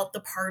try to help the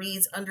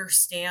parties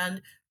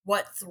understand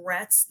what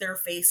threats they're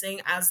facing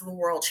as the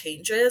world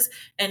changes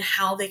and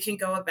how they can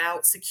go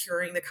about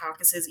securing the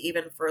caucuses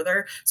even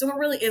further. So there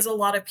really is a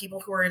lot of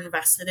people who are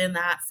invested in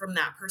that from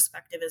that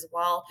perspective as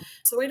well.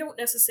 So I don't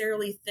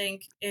necessarily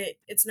think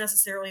it's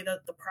necessarily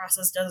that the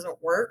process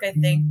doesn't work. I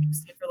think we've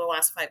seen for the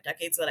last 5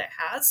 decades that it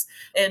has.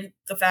 And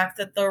the fact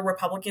that the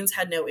Republicans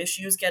had no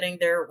issues getting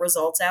their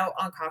results out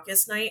on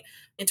caucus night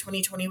in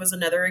 2020 was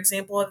another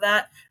example of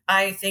that.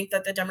 I think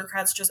that the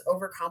Democrats just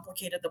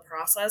overcomplicated the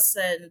process,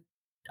 and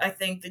I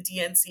think the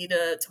DNC,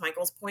 to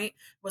Michael's point,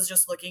 was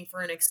just looking for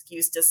an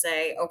excuse to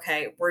say,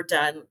 okay, we're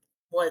done.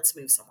 Let's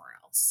move somewhere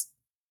else.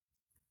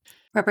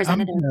 I'm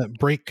Representative. going to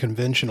break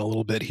convention a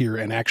little bit here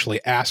and actually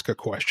ask a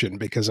question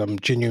because I'm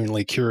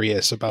genuinely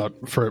curious about,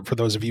 for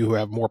those of you who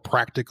have more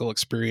practical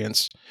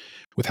experience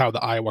with how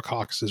the Iowa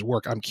caucuses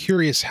work, I'm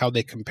curious how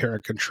they compare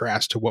and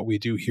contrast to what we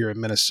do here in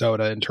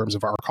Minnesota in terms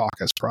of our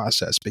caucus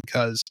process.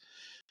 Because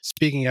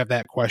speaking of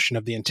that question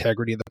of the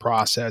integrity of the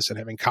process and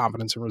having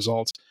confidence in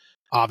results,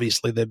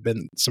 obviously there've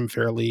been some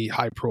fairly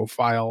high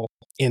profile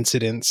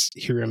incidents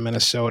here in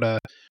Minnesota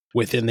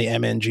within the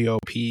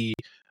MNGOP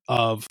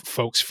of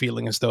folks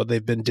feeling as though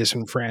they've been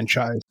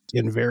disenfranchised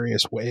in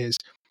various ways.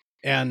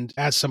 And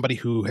as somebody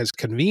who has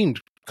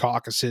convened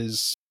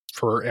caucuses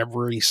for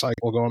every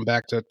cycle going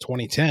back to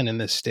 2010 in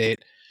this state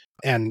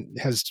and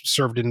has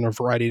served in a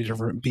variety of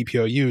different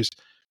BPOUs,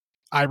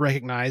 I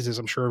recognize, as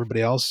I'm sure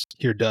everybody else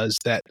here does,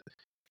 that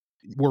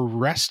we're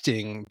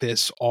resting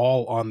this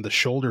all on the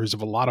shoulders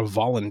of a lot of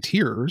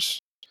volunteers.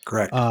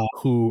 Correct.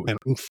 Who,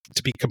 and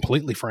to be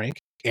completely frank,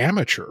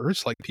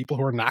 amateurs, like people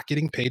who are not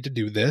getting paid to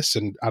do this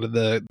and out of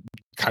the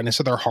kindness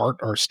of their heart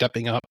are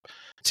stepping up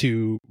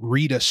to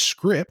read a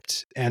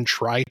script and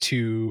try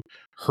to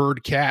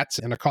herd cats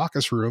in a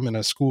caucus room in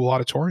a school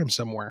auditorium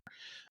somewhere.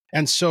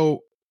 And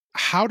so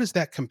how does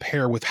that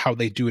compare with how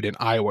they do it in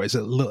Iowa? Is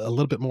it a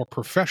little bit more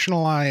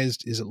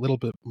professionalized? Is it a little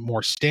bit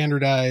more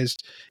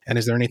standardized? And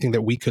is there anything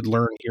that we could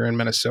learn here in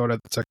Minnesota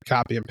to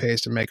copy and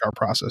paste and make our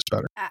process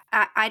better?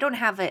 I don't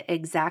have an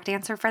exact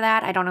answer for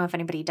that. I don't know if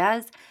anybody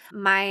does.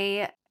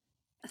 My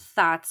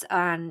thoughts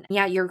on,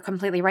 yeah, you're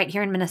completely right.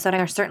 Here in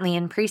Minnesota, or certainly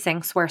in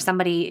precincts where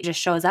somebody just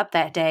shows up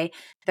that day,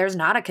 there's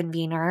not a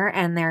convener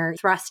and they're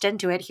thrust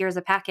into it. Here's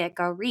a packet,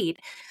 go read.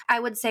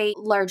 I would say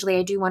largely,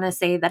 I do want to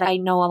say that I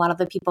know a lot of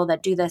the people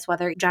that do this,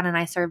 whether John and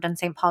I served in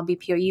St. Paul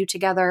BPOU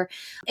together,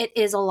 it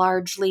is a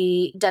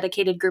largely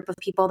dedicated group of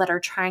people that are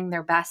trying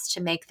their best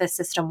to make the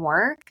system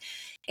work.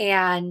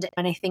 And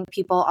I think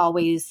people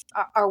always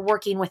are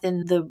working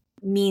within the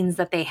means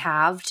that they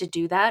have to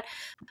do that.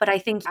 But I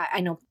think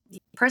I know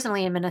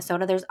personally in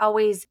Minnesota, there's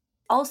always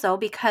Also,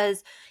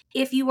 because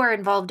if you are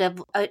involved in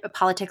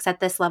politics at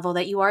this level,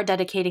 that you are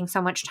dedicating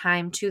so much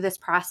time to this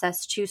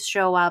process to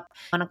show up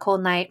on a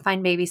cold night,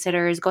 find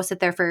babysitters, go sit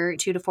there for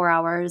 2 to 4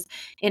 hours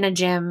in a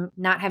gym,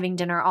 not having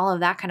dinner, all of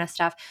that kind of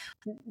stuff.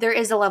 There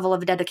is a level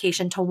of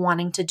dedication to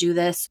wanting to do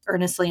this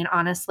earnestly and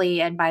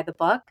honestly and by the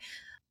book.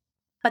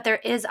 But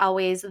there is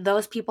always,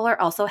 those people are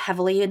also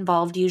heavily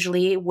involved,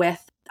 usually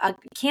with a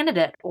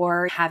candidate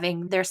or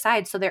having their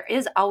side. So there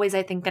is always,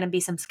 I think, going to be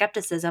some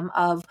skepticism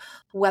of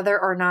whether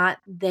or not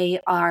they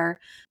are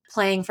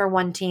playing for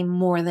one team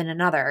more than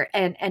another.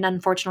 And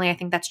unfortunately, I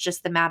think that's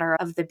just the matter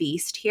of the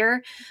beast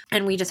here.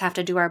 And we just have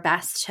to do our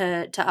best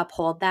to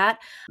uphold that.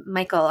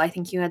 Michael, I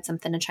think you had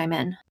something to chime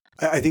in.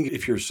 I think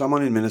if you're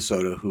someone in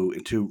Minnesota who,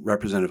 to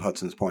Representative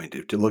Hudson's point,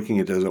 if you're looking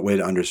at it as a way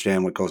to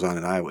understand what goes on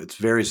in Iowa, it's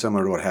very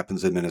similar to what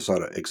happens in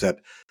Minnesota,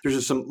 except there's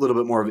just some little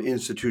bit more of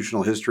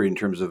institutional history in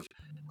terms of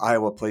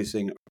Iowa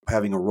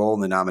having a role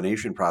in the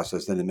nomination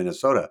process than in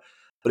Minnesota.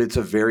 But it's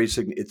a very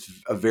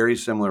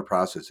similar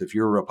process. If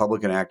you're a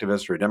Republican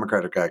activist or a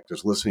Democratic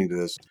activist listening to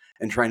this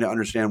and trying to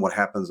understand what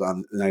happens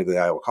on the night of the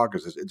Iowa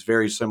caucuses, it's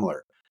very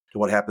similar to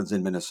what happens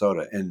in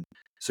Minnesota. And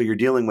so you're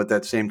dealing with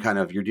that same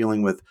you're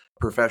dealing with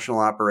professional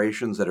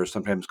operations that are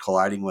sometimes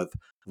colliding with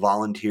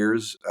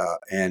volunteers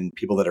and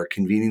people that are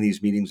convening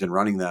these meetings and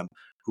running them,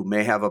 who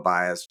may have a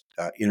bias,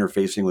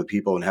 interfacing with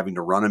people and having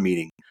to run a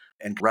meeting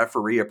and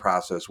referee a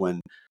process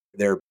when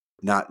they're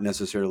not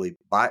necessarily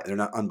they're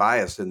not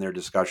unbiased in their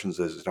discussions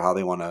as to how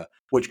they want to,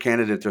 which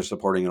candidate they're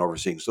supporting and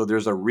overseeing. So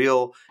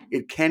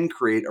it can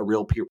create a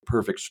real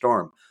perfect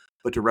storm.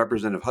 But to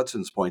Representative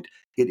Hudson's point,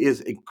 it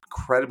is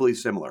incredibly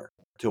similar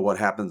to what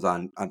happens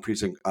on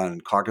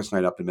caucus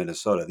night up in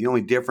Minnesota. The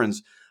only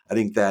difference, I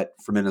think, that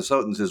for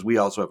Minnesotans is we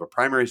also have a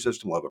primary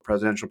system. We'll have a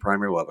presidential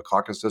primary. We'll have a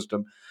caucus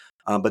system.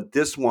 But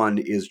this one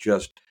is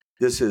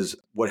this is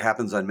what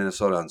happens on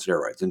Minnesota on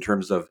steroids in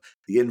terms of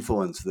the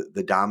influence,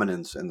 the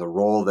dominance, and the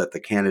role that the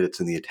candidates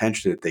and the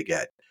attention that they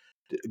get.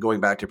 Going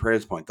back to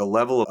Prairie's point, the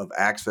level of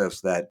access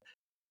that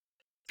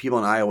people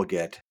in Iowa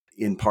get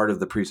in part of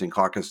the precinct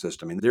caucus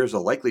system. I mean, there's a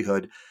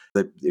likelihood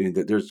that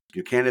there's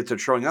candidates that are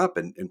showing up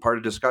and part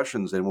of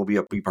discussions and will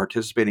be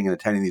participating and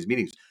attending these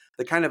meetings.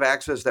 The kind of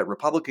access that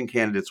Republican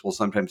candidates will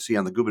sometimes see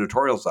on the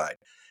gubernatorial side.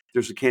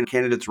 There's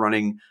candidates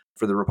running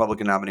for the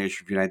Republican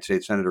nomination for United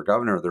States Senate or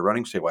governor. They're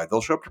running statewide.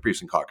 They'll show up to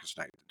precinct caucus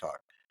night to talk.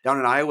 Down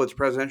in Iowa, it's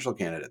presidential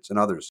candidates and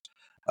others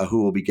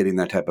who will be getting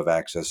that type of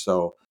access.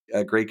 So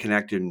a great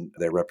connection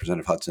there,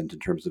 Representative Hudson, in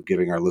terms of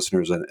giving our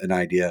listeners an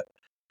idea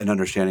and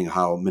understanding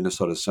how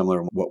Minnesota is similar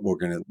and what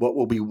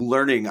we'll be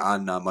learning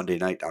on Monday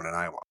night down in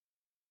Iowa.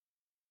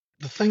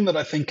 The thing that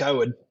I think I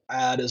would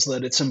add is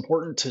that it's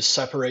important to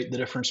separate the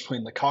difference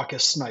between the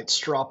caucus night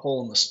straw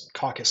poll and the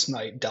caucus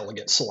night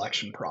delegate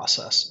selection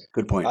process.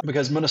 Good point.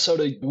 Because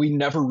Minnesota, we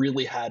never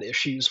really had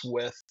issues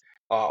with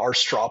our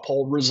straw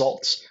poll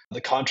results.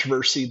 The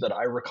controversy that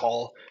I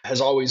recall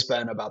has always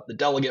been about the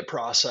delegate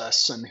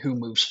process and who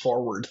moves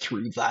forward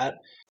through that.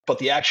 But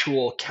the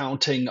actual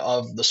counting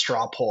of the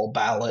straw poll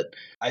ballot,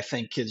 I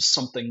think, is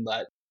something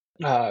that,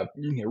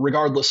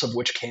 regardless of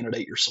which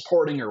candidate you're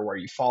supporting or where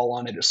you fall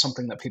on it, is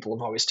something that people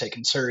have always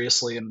taken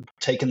seriously and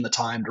taken the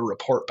time to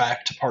report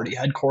back to party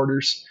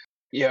headquarters.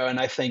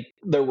 And I think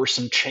there were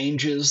some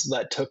changes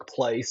that took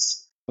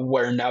place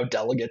where now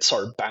delegates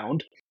are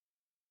bound.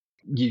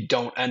 You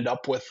don't end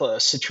up with a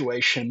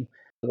situation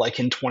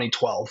like in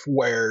 2012,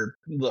 where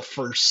the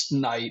first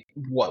night,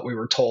 we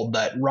were told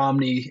that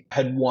Romney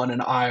had won in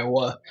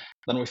Iowa.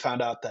 Then we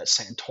found out that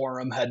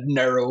Santorum had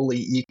narrowly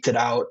eked it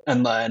out,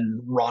 and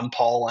then Ron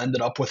Paul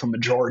ended up with a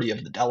majority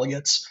of the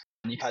delegates.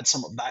 And you had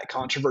some of that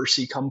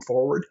controversy come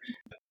forward,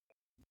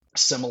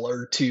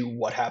 similar to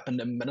what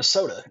happened in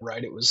Minnesota,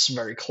 right? It was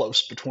very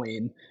close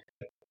between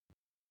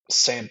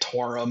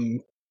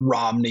Santorum,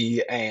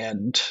 Romney,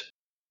 and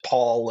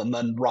Paul, and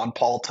then Ron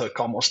Paul took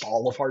almost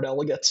all of our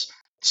delegates.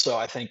 So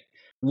I think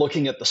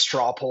looking at the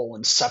straw poll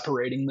and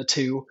separating the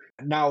two,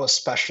 now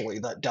especially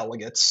that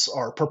delegates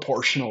are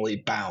proportionally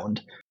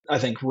bound, I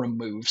think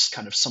removes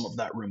kind of some of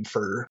that room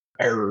for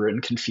error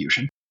and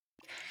confusion.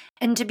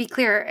 And to be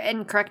clear,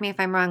 and correct me if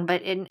I'm wrong,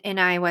 but in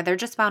Iowa, they're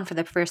just bound for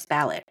the first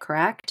ballot,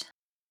 correct?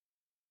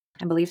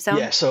 I believe so.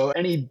 Yeah, so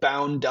any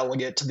bound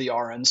delegate to the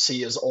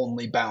RNC is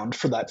only bound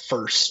for that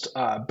first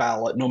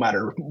ballot, no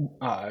matter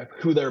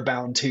who they're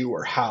bound to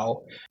or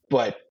how.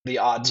 But the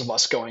odds of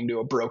us going to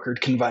a brokered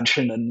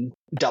convention and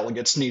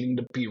delegates needing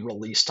to be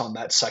released on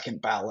that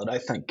second ballot, I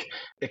think,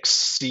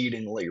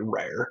 exceedingly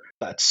rare.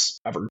 That's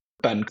ever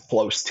been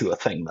close to a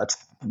thing that's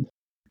happened.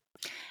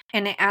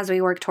 And as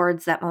we work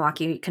towards that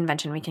Milwaukee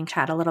convention, we can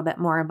chat a little bit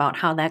more about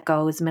how that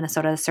goes.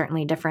 Minnesota is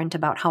certainly different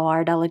about how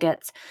our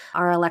delegates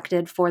are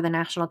elected for the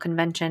national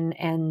convention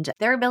and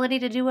their ability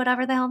to do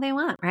whatever the hell they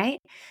want, right?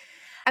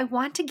 I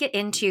want to get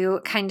into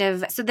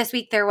so this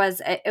week there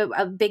was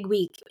a big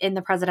week in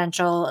the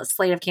presidential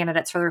slate of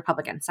candidates for the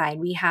Republican side.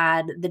 We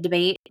had the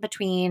debate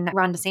between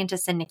Ron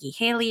DeSantis and Nikki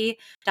Haley.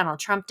 Donald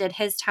Trump did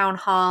his town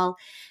hall.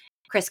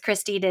 Chris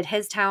Christie did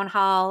his town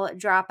hall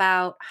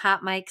dropout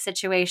hot mic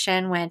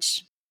situation,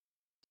 which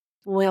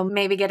we'll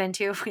maybe get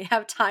into if we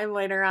have time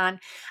later on.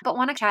 But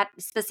want to chat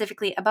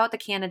specifically about the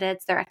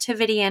candidates, their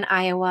activity in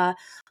Iowa,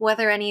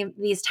 whether any of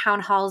these town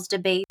halls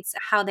debates,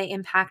 how they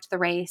impact the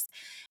race.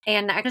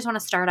 And I just want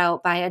to start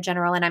out by a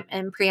general,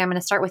 and Priya, I'm going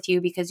to start with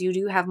you because you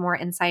do have more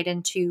insight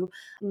into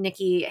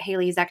Nikki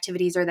Haley's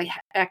activities or the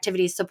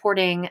activities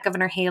supporting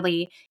Governor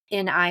Haley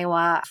in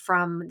Iowa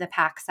from the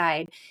PAC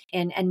side,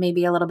 and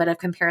maybe a little bit of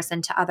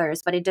comparison to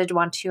others. But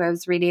I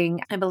was reading,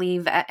 I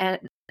believe,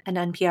 an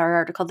NPR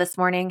article this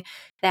morning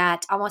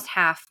that almost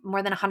half,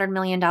 more than $100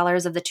 million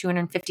of the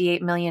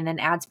 $258 million in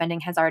ad spending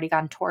has already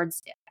gone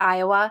towards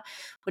Iowa,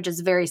 which is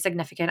very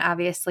significant.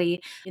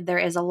 Obviously, there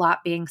is a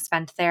lot being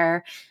spent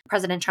there.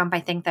 President Trump,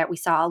 I think that we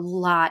saw a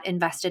lot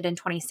invested in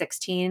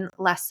 2016,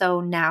 less so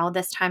now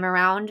this time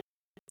around.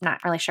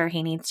 Not really sure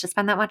he needs to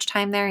spend that much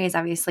time there. He's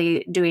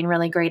obviously doing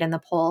really great in the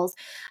polls.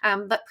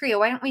 But Priya,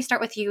 why don't we start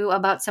with you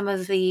about some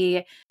of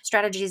the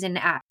strategies and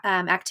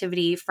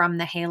activity from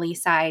the Haley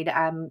side,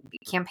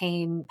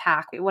 campaign,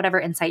 PAC, whatever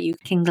insight you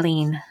can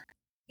glean.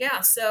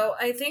 Yeah, so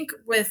I think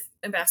with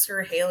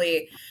Ambassador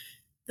Haley,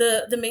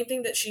 the main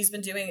thing that she's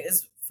been doing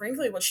is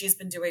frankly what she's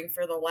been doing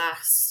for the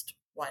last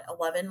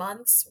 11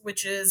 months,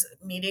 which is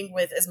meeting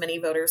with as many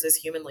voters as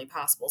humanly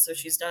possible. So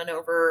she's done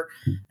over,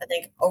 I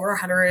think, over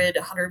 100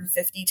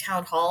 150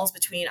 town halls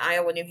between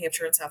Iowa, New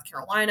Hampshire, and South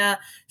Carolina.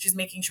 She's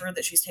making sure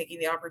that she's taking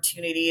the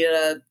opportunity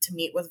to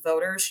meet with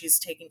voters. She's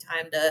taking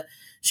time to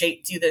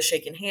do the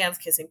shaking hands,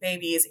 kissing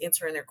babies,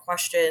 answering their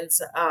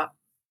questions,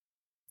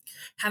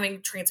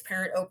 having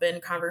transparent, open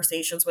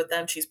conversations with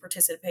them. She's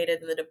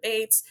participated in the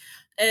debates.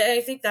 And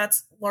I think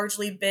that's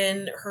largely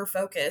been her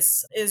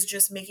focus, is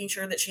just making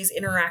sure that she's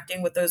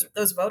interacting with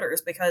those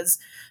voters, because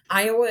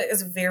Iowa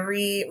is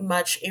very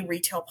much a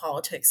retail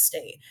politics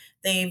state.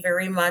 They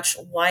very much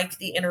like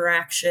the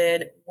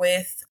interaction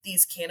with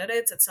these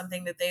candidates. It's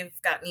something that they've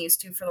gotten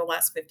used to for the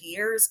last 50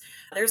 years.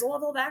 There's a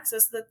level of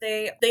access that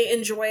they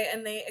enjoy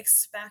and they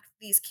expect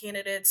these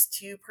candidates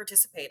to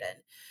participate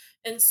in.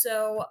 And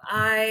so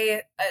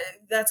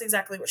that's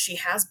exactly what she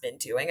has been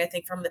doing. I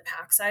think from the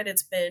PAC side,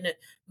 it's been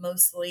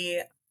mostly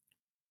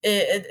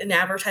an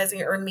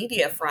advertising or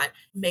media front,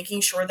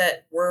 making sure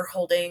that we're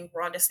holding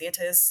Ron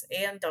DeSantis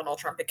and Donald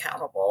Trump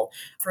accountable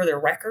for their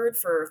record,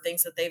 for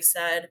things that they've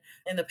said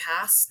in the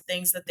past,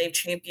 things that they've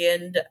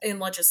championed in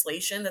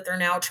legislation that they're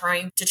now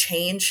trying to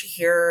change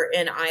here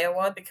in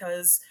Iowa,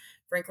 because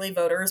frankly,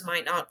 voters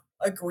might not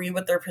agree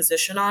with their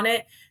position on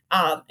it.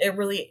 It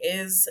really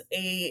is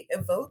a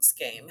votes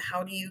game.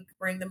 How do you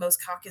bring the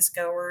most caucus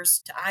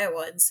goers to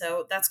Iowa? And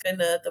so that's been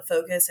the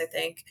focus, I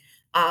think,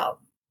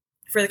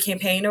 for the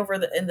campaign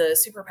in the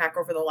Super PAC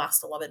over the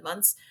last 11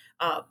 months.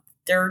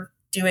 They're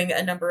doing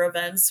a number of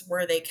events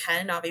where they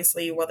can,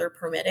 obviously, weather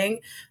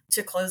permitting,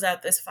 to close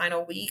out this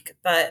final week.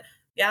 But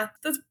yeah,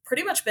 that's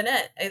pretty much been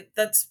it.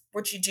 That's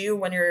what you do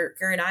when you're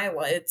in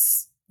Iowa.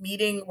 It's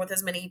meeting with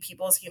as many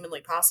people as humanly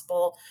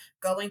possible,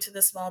 going to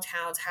the small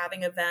towns,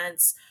 having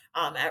events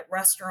at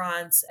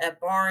restaurants,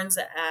 at barns,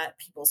 at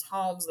people's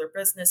homes, their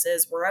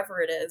businesses, wherever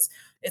it is.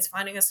 It's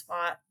finding a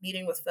spot,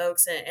 meeting with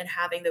folks, and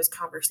having those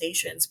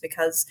conversations,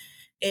 because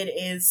it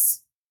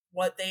is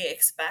what they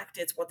expect.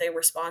 It's what they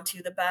respond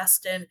to the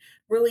best, and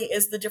really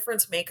is the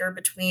difference maker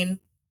between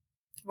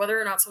whether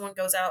or not someone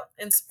goes out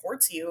and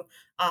supports you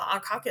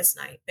on caucus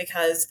night.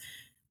 Because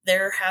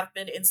there have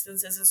been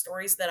instances and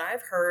stories that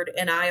I've heard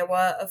in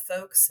Iowa of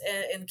folks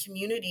in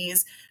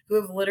communities who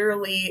have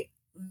literally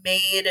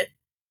made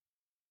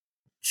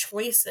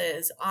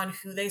choices on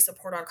who they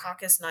support on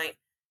caucus night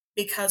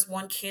because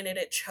one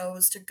candidate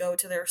chose to go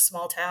to their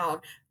small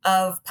town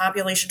of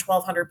population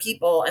 1,200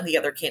 people and the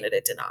other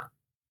candidate did not.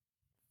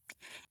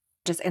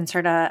 Just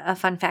insert a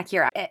fun fact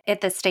here.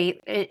 At the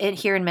state,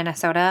 here in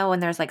Minnesota, when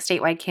there's like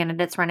statewide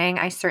candidates running,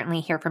 I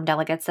certainly hear from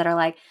delegates that are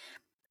like,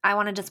 I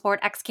wanted to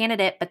support X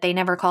candidate, but they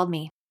never called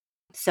me.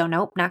 So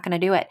nope, not going to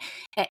do it.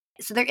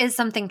 So there is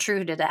something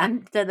true to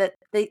them, that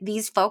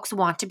these folks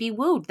want to be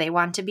wooed. They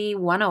want to be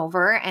won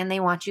over, and they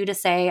want you to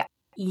say,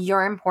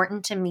 you're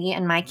important to me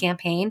and my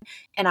campaign,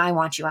 and I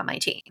want you on my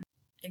team.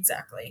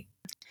 Exactly.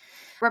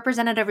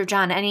 Representative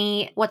John,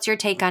 what's your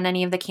take on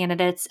any of the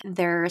candidates,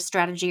 their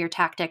strategy or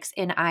tactics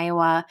in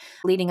Iowa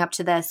leading up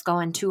to this,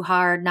 going too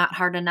hard, not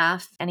hard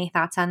enough? Any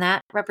thoughts on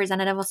that?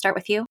 Representative, we'll start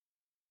with you.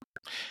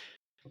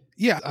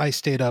 Yeah, I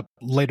stayed up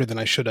later than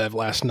I should have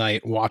last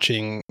night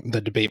watching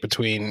the debate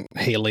between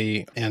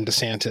Haley and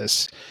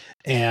DeSantis,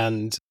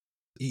 and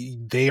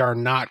they are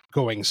not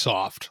going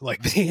soft.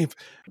 Like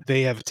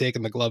they have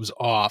taken the gloves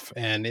off,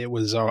 and it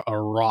was a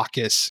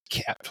raucous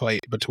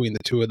catfight between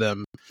the two of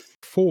them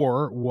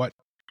for what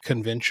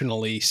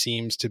conventionally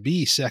seems to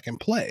be second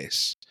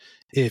place.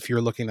 If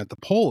you're looking at the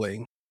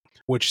polling,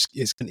 which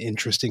is an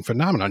interesting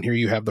phenomenon. Here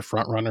you have the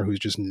front runner who's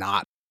just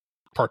not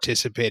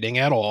participating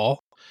at all,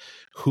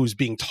 who's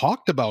being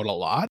talked about a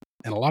lot,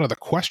 and a lot of the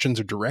questions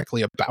are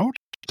directly about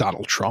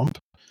Donald Trump,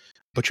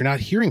 but you're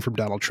not hearing from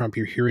Donald Trump.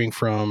 You're hearing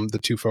from the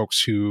two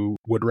folks who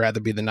would rather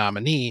be the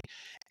nominee,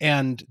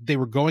 and they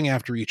were going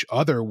after each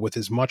other with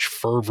as much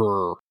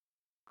fervor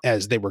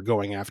as they were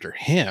going after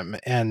him.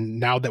 And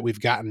now that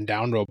we've gotten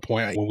down to a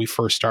point when we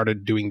first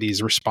started doing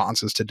these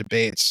responses to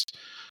debates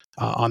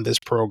on this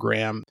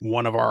program,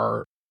 one of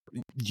our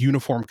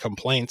uniform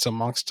complaints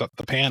amongst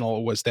the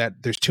panel was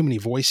that there's too many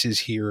voices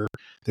here.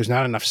 There's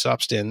not enough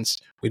substance.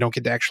 We don't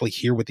get to actually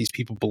hear what these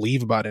people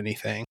believe about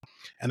anything.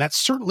 And that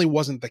certainly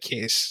wasn't the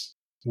case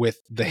with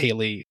the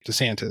Haley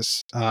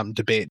DeSantis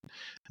debate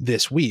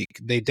this week.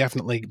 They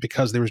definitely,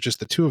 because there was just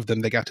the two of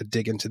them, they got to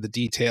dig into the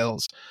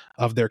details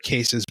of their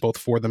cases, both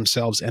for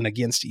themselves and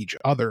against each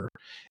other.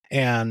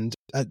 And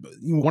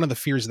one of the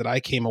fears that I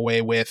came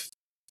away with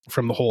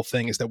from the whole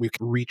thing is that we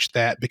could reach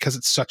that, because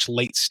it's such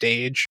late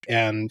stage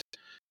and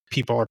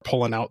people are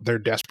pulling out their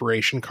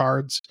desperation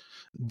cards,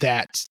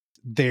 that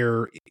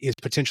there is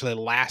potentially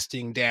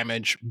lasting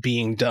damage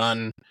being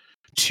done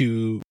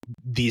to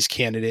these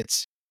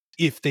candidates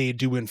if they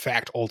do in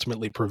fact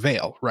ultimately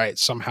prevail, right?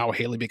 Somehow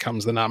Haley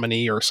becomes the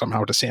nominee or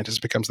somehow DeSantis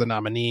becomes the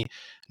nominee.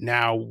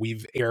 Now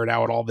we've aired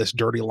out all this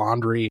dirty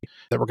laundry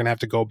that we're going to have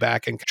to go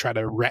back and try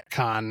to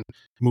retcon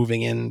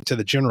moving into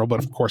the general.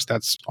 But of course,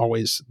 that's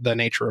always the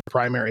nature of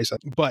primaries.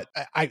 But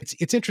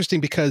it's interesting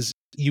because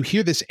you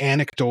hear these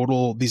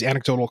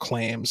anecdotal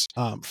claims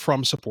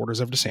from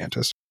supporters of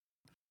DeSantis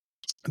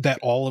that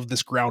all of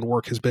this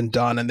groundwork has been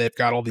done and they've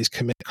got all these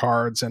commit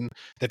cards and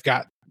they've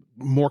got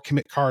more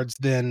commit cards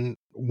than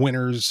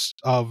winners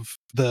of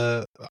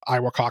the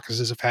Iowa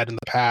caucuses have had in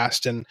the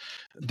past, and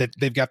that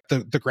they've got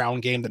the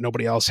ground game that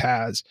nobody else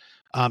has.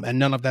 And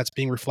none of that's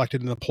being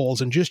reflected in the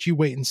polls. And just you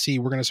wait and see.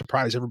 We're going to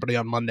surprise everybody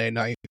on Monday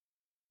night.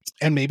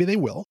 And maybe they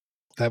will.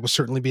 That will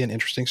certainly be an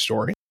interesting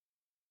story.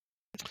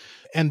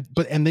 And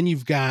then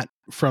you've got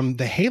from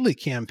the Haley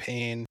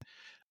campaign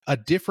a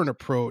different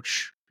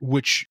approach,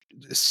 which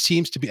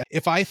seems to be,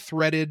 if I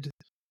threaded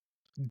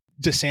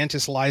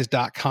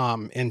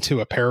DeSantisLies.com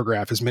into a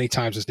paragraph as many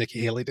times as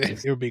Nikki Haley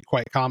did, it would be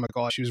quite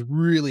comical. She was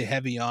really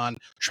heavy on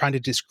trying to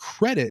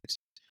discredit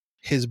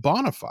his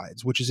bona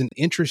fides, which is an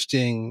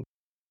interesting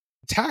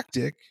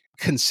tactic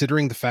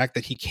considering the fact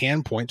that he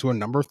can point to a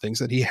number of things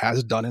that he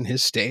has done in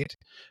his state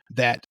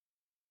that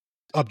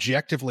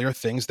objectively are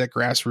things that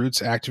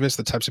grassroots activists,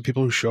 the types of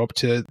people who show up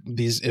to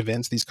these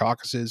events, these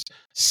caucuses,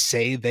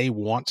 say they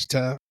want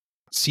to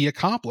see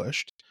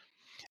accomplished.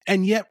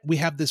 And yet we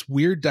have this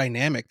weird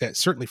dynamic that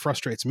certainly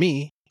frustrates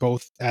me,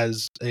 both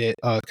as a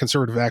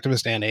conservative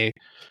activist and a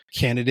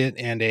candidate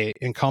and a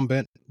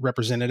incumbent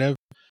representative,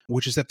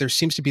 which is that there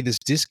seems to be this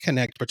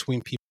disconnect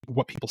between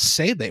what people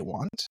say they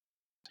want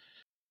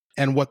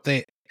and what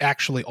they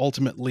actually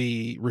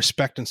ultimately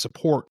respect and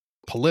support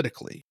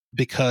politically.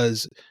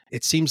 Because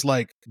it seems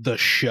like the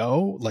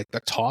show, like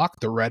the talk,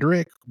 the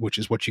rhetoric, which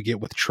is what you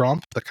get with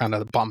Trump, the kind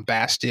of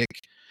bombastic,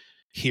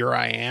 here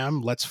I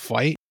am, let's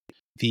fight,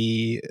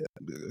 the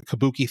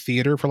kabuki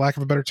theater, for lack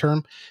of a better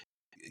term,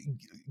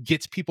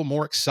 gets people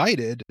more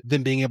excited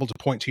than being able to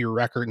point to your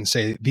record and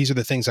say, these are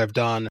the things I've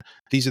done.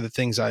 These are the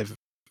things I've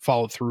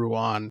followed through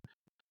on.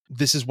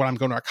 This is what I'm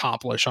going to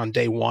accomplish on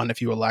day one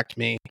if you elect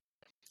me.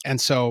 And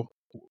so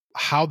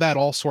how that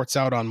all sorts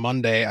out on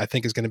Monday, I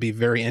think, is going to be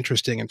very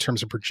interesting in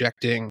terms of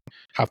projecting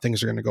how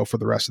things are going to go for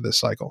the rest of this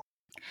cycle.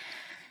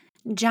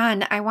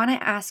 John, I want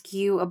to ask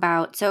you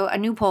about, so a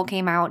new poll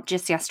came out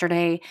just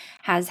yesterday,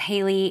 has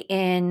Haley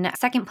in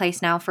second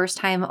place now, first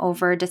time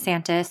over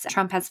DeSantis.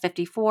 Trump has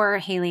 54,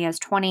 Haley has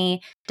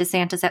 20,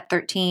 DeSantis at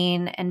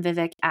 13, and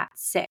Vivek at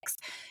 6.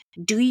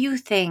 Do you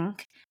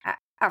think,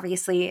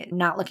 obviously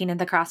not looking at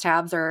the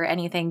crosstabs or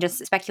anything,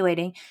 just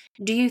speculating,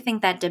 do you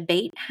think that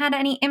debate had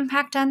any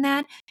impact on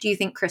that? Do you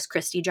think Chris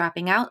Christie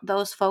dropping out,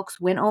 those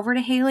folks went over to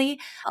Haley?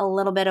 A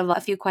little bit of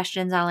a few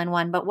questions all in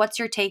one, but what's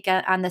your take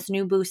on this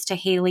new boost to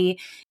Haley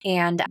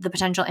and the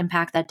potential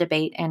impact that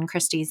debate and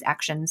Christie's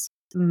actions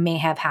may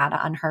have had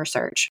on her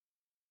surge?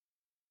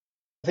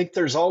 I think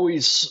there's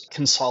always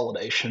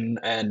consolidation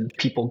and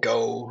people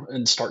go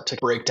and start to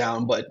break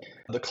down, but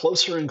the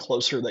closer and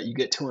closer that you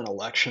get to an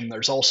election,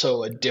 there's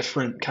also a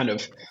different kind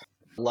of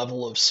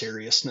level of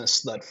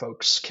seriousness that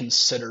folks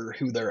consider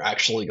who they're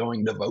actually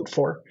going to vote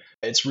for.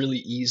 It's really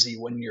easy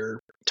when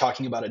you're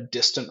talking about a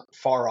distant,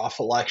 far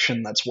off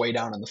election that's way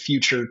down in the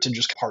future to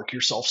just park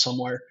yourself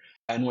somewhere.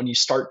 And when you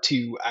start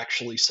to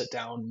actually sit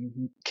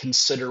down,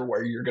 consider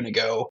where you're going to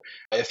go,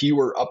 if you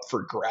were up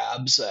for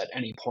grabs at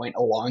any point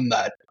along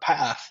that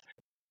path,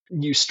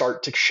 you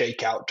start to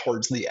shake out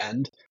towards the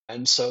end.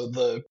 And so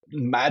the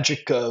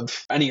magic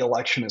of any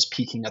election is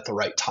peaking at the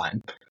right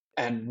time.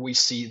 And we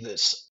see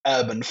this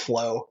ebb and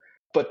flow.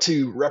 But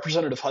to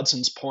Representative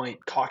Hudson's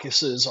point,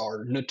 caucuses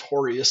are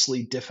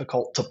notoriously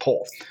difficult to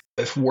pull.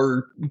 If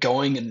we're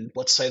going and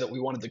let's say that we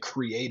wanted to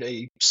create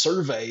a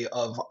survey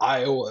of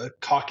Iowa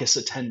caucus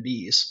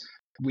attendees,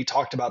 we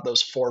talked about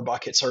those 4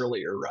 buckets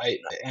earlier, right?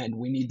 And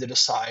we need to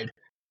decide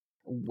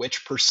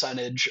which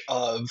percentage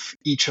of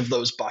each of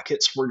those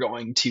buckets we're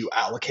going to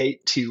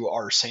allocate to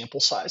our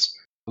sample size.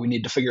 We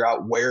need to figure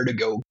out where to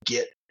go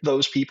get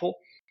those people.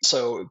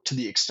 So to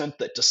the extent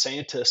that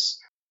DeSantis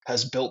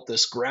has built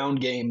this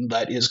ground game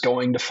that is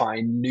going to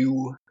find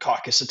new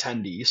caucus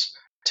attendees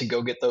to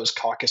go get those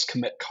caucus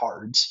commit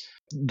cards,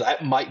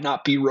 that might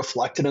not be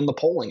reflected in the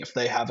polling if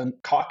they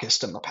haven't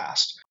caucused in the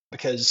past,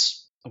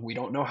 because we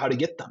don't know how to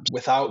get them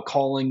without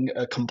calling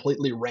a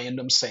completely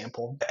random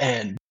sample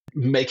and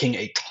making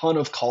a ton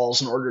of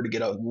calls in order to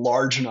get a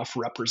large enough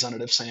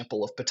representative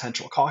sample of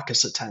potential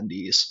caucus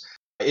attendees.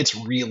 It's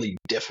really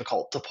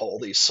difficult to poll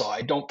these. So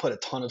I don't put a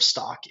ton of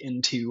stock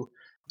into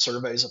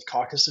surveys of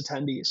caucus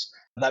attendees.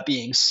 That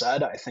being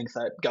said, I think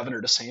that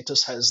Governor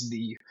DeSantis has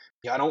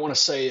I don't want to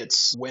say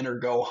it's win or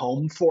go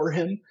home for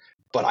him,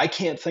 but I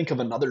can't think of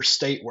another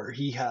state where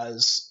he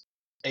has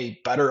a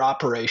better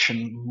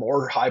operation,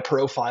 more high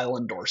profile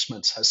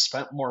endorsements, has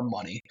spent more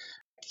money.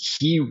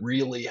 He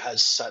really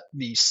has set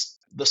the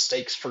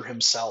stakes for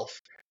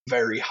himself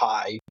very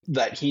high,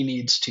 that he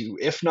needs to,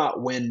 if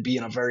not win, be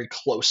in a very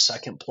close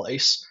second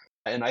place.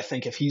 And I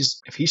think if he's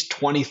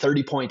 20,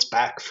 30 points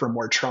back from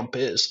where Trump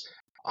is,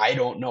 I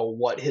don't know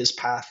what his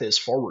path is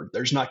forward.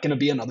 There's not going to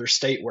be another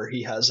state where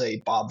he has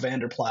a Bob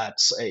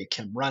Vanderplatz, a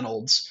Kim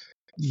Reynolds,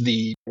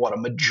 a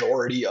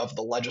majority of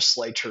the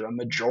legislature, a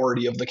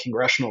majority of the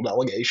congressional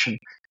delegation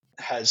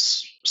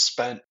has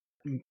spent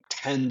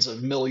tens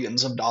of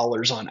millions of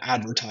dollars on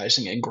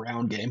advertising and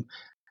ground game.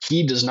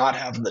 He does not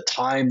have the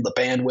time, the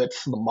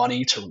bandwidth, the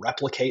money to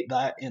replicate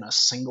that in a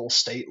single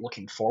state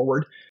looking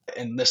forward.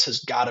 And this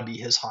has got to be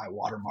his high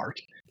watermark.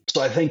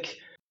 So I think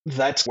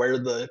that's where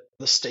the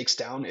stakes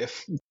down.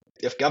 If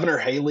Governor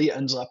Haley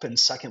ends up in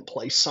second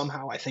place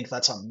somehow, I think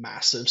that's a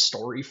massive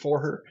story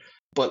for her.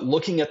 But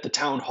looking at the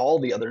town hall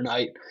the other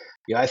night,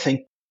 I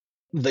think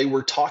they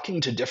were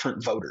talking to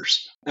different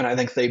voters, and I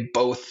think they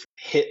both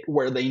hit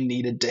where they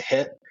needed to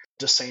hit.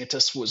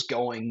 DeSantis was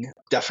going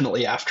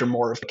definitely after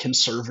more of a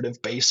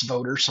conservative base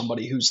voter,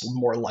 somebody who's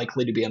more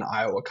likely to be an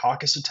Iowa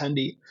caucus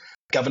attendee.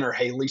 Governor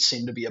Haley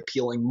seemed to be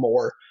appealing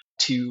more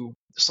to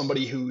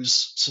somebody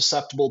who's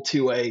susceptible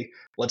to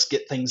let's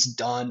get things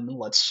done,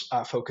 let's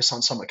focus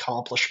on some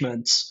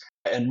accomplishments,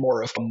 and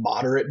more of a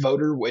moderate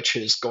voter, which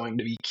is going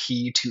to be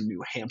key to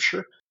New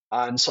Hampshire.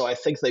 And so I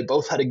think they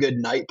both had a good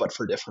night, but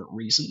for different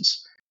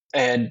reasons.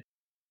 And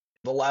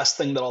the last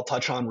thing that I'll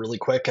touch on really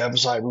quick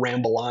as I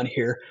ramble on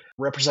here,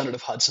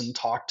 Representative Hudson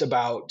talked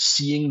about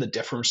seeing the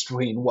difference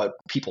between what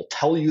people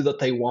tell you that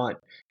they want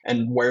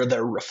and where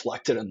they're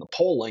reflected in the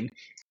polling.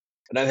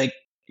 And I think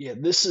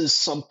this is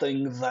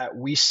something that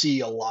we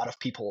see a lot of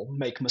people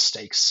make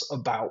mistakes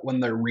about when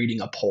they're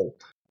reading a poll.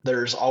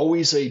 There's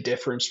always a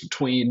difference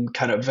between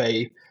kind of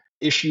a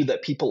issue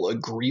that people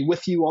agree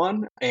with you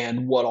on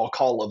and what I'll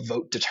call a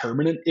vote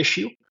determinant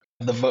issue.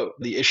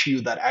 The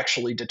issue that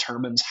actually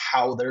determines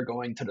how they're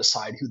going to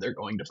decide who they're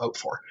going to vote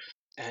for.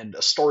 And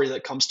a story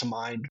that comes to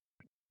mind,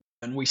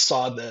 and we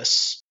saw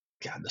this,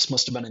 this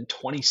must have been in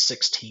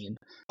 2016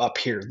 up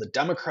here. The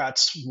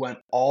Democrats went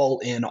all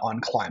in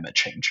on climate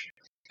change,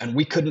 and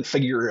we couldn't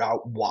figure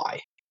out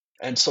why.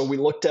 And so we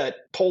looked at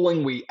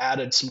polling, we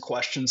added some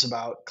questions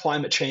about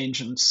climate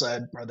change and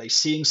said, are they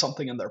seeing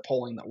something in their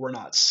polling that we're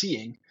not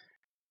seeing?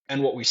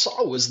 And what we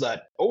saw was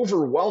that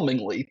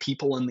overwhelmingly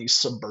people in these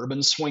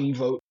suburban swing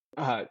vote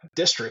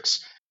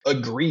districts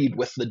agreed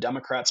with the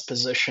Democrats'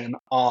 position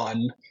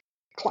on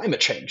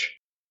climate change.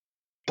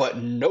 But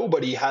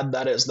nobody had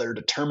that as their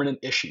determinant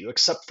issue,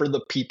 except for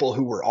the people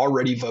who were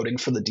already voting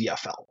for the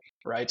DFL,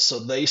 right? So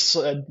they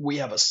said we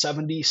have a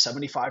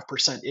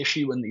 70-75%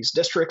 issue in these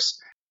districts,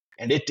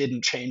 and it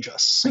didn't change a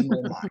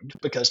single mind,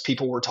 because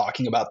people were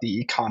talking about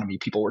the economy.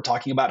 People were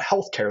talking about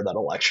healthcare that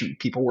election.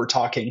 People were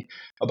talking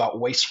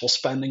about wasteful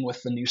spending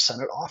with the new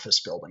Senate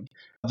office building.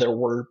 There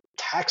were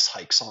tax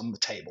hikes on the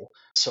table.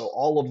 So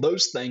all of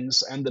those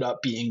things ended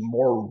up being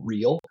more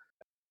real.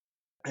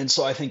 And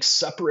so I think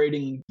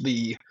separating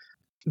the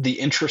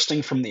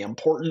interesting from the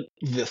important,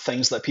 the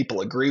things that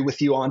people agree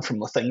with you on from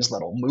the things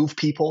that'll move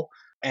people.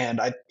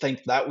 And I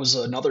think that was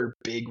another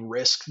big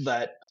risk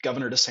that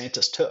Governor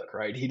DeSantis took,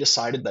 right? He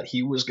decided that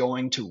he was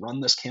going to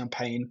run this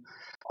campaign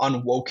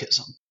on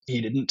wokeism.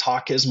 He didn't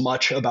talk as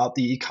much about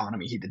the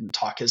economy. He didn't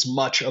talk as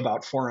much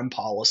about foreign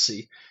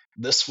policy.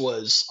 This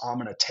was, I'm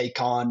going to take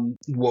on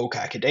woke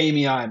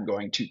academia. I'm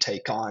going to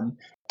take on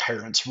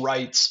parents'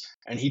 rights.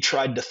 And he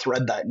tried to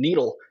thread that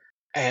needle.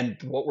 And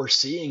what we're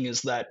seeing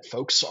is that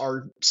folks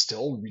are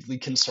still really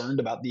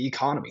concerned about the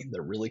economy.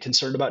 They're really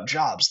concerned about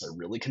jobs. They're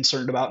really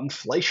concerned about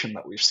inflation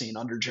that we've seen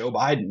under Joe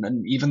Biden.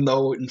 And even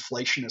though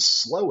inflation is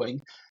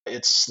slowing,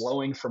 it's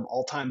slowing from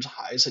all-time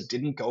highs. It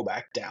didn't go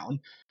back down.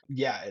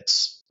 Yeah,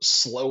 it's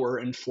slower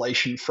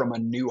inflation from a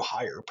new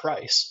higher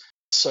price.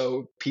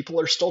 So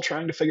people are still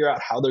trying to figure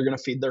out how they're going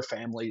to feed their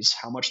families,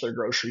 how much their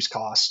groceries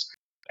cost.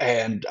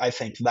 And I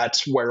think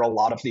that's where a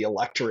lot of the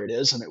electorate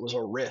is. And it was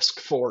a risk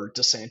for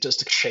DeSantis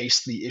to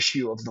chase the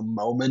issue of the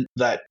moment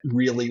that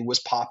really was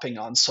popping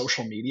on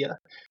social media.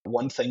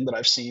 One thing that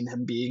I've seen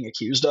him being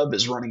accused of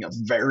is running a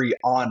very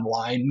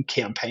online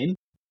campaign,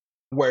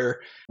 where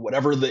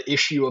whatever the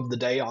issue of the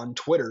day on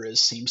Twitter is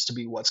seems to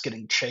be what's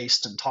getting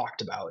chased and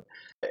talked about.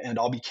 And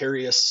I'll be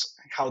curious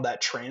how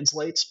that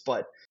translates.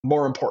 But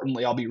more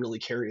importantly, I'll be really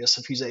curious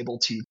if he's able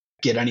to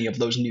get any of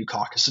those new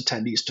caucus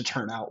attendees to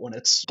turn out when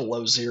it's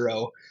below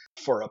zero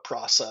for a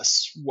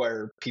process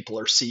where people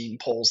are seeing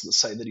polls that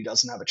say that he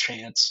doesn't have a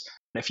chance.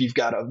 And if you've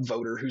got a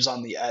voter who's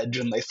on the edge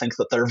and they think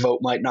that their vote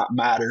might not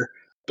matter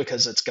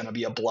because it's going to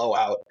be a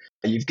blowout,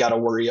 you've got to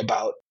worry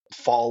about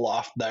fall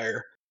off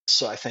there.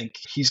 So I think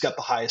he's got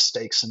the highest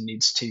stakes and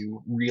needs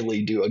to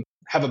really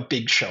have a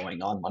big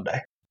showing on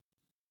Monday.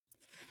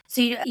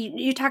 So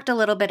you talked a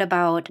little bit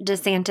about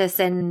DeSantis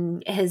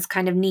and his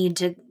kind of need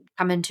to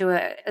come into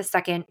a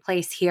second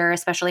place here,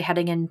 especially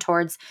heading in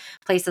towards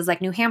places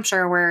like New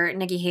Hampshire, where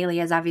Nikki Haley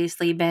has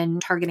obviously been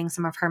targeting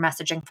some of her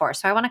messaging for.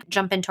 So I want to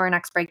jump into our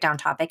next breakdown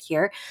topic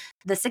here,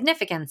 the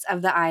significance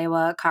of the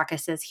Iowa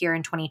caucuses here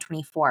in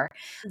 2024.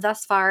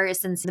 Thus far,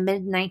 since the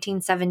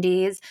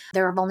mid-1970s,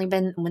 there have only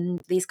been, when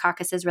these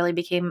caucuses really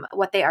became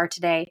what they are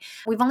today,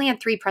 we've only had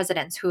 3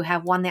 presidents who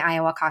have won the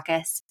Iowa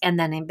caucus and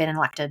then they've been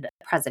elected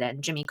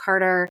president: Jimmy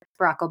Carter,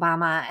 Barack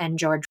Obama, and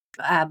George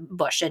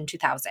Bush in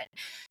 2000.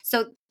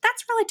 So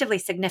that's relatively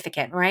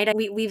significant, right?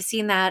 We've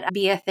seen that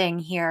be a thing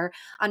here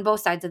on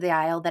both sides of the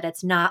aisle, that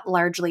it's not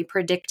largely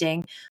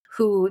predicting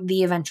who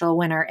the eventual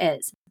winner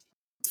is.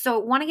 So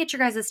want to get your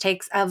guys'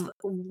 takes of,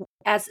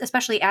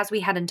 especially as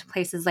we head into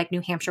places like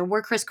New Hampshire,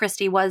 where Chris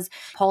Christie was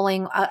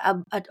polling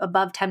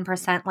above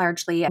 10%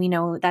 largely. We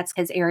know that's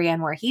his area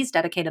and where he's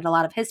dedicated a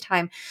lot of his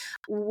time.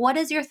 What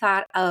is your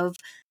thought of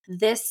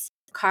this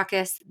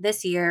caucus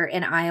this year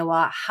in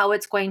Iowa, how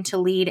it's going to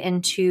lead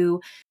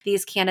into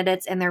these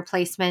candidates and their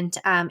placement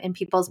in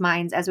people's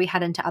minds as we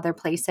head into other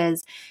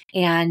places?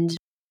 And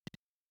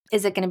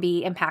is it going to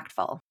be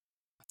impactful?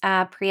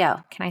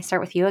 Priyo, can I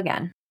start with you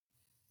again?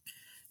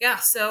 Yeah,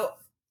 so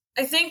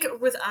I think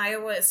with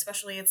Iowa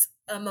especially, it's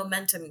a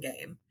momentum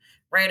game,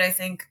 right? I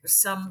think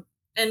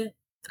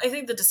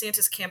the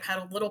DeSantis camp had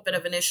a little bit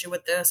of an issue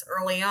with this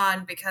early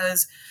on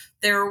because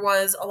there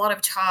was a lot of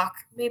talk,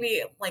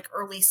 maybe like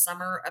early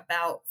summer,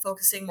 about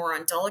focusing more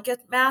on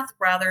delegate math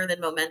rather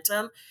than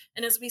momentum.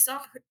 And as we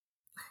saw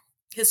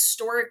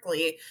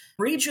historically,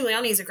 Rudy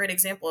Giuliani is a great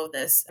example of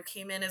this. It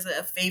came in as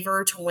a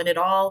favor to win it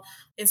all.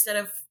 Instead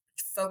of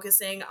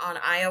focusing on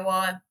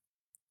Iowa,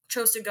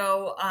 chose to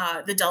go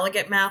the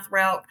delegate math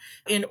route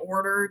in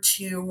order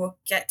to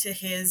get to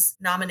his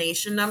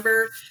nomination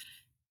number.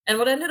 And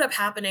what ended up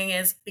happening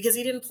is, because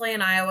he didn't play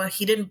in Iowa,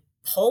 he didn't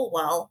poll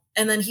well,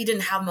 and then he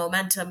didn't have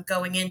momentum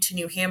going into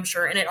New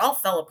Hampshire, and it all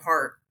fell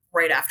apart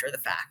right after the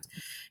fact.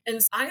 And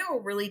Iowa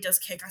really does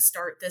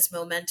kickstart this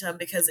momentum,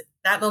 because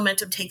that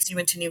momentum takes you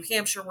into New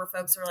Hampshire, where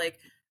folks are like,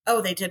 oh,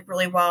 they did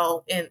really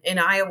well in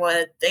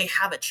Iowa, they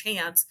have a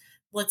chance.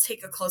 Let's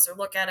take a closer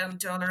look at them.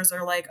 Donors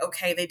are like,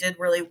 okay, they did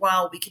really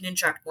well. We can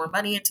inject more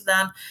money into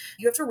them.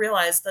 You have to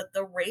realize that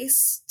the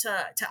race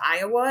to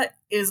Iowa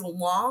is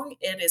long,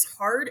 it is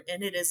hard,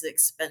 and it is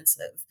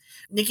expensive.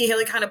 Nikki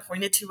Haley kind of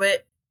pointed to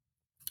it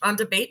on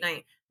debate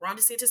night. Ron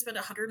DeSantis spent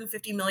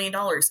 $150 million.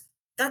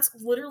 That's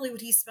literally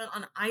what he spent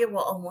on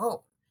Iowa alone.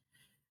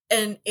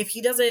 And if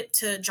he doesn't,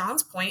 to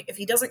John's point, if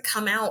he doesn't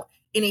come out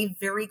in a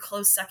very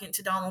close second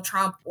to Donald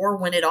Trump or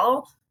win it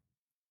all,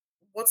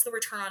 what's the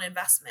return on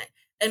investment?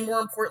 And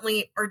more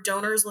importantly, are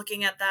donors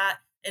looking at that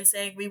and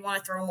saying, we want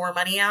to throw more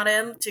money at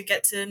him to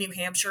get to New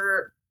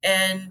Hampshire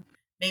and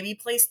maybe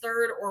place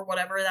third, or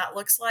whatever that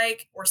looks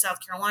like, or South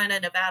Carolina,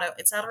 Nevada,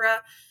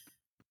 etc.?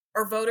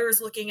 Are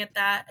voters looking at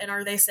that, and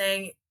are they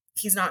saying,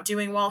 he's not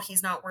doing well,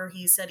 he's not where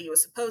he said he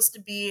was supposed to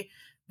be,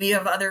 we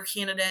have other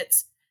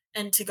candidates?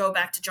 And to go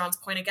back to John's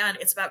point again,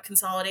 it's about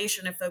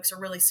consolidation. If folks are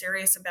really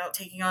serious about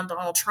taking on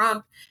Donald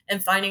Trump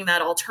and finding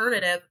that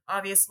alternative,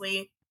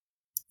 obviously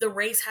the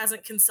race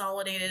hasn't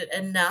consolidated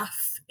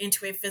enough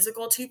into a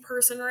physical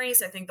 2-person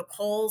race. I think the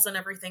polls and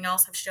everything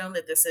else have shown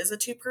that this is a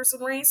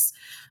 2-person race,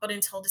 but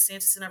until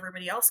DeSantis and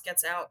everybody else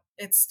gets out,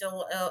 it's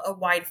still a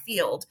wide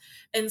field.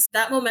 And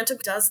that momentum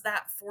does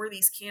that for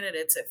these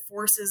candidates. It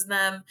forces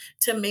them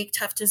to make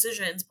tough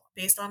decisions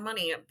based on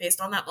money,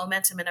 based on that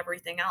momentum and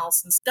everything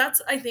else. And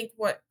that's, I think,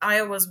 what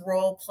Iowa's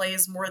role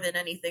plays more than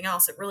anything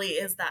else. It really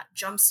is that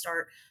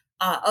jumpstart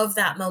of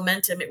that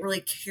momentum. It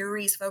really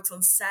carries folks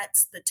and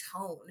sets the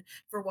tone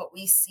for what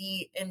we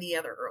see in the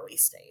other early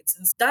states.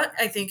 And that,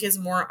 I think, is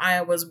more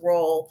Iowa's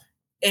role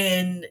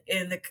in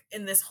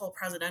this whole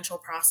presidential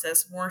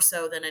process, more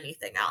so than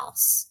anything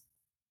else.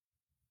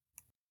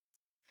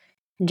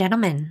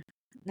 Gentlemen,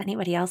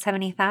 anybody else have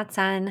any thoughts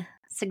on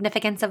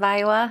significance of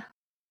Iowa?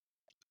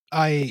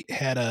 I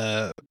had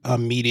a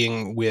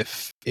meeting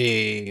with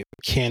a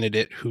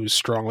candidate who's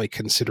strongly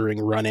considering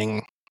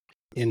running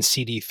in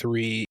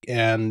CD3,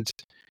 and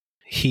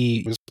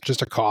he was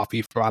just a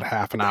coffee for about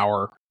half an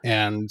hour,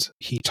 and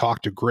he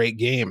talked a great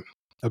game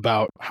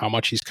about how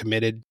much he's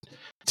committed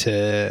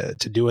to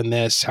doing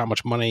this, how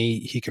much money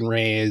he can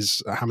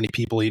raise, how many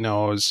people he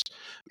knows.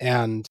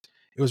 And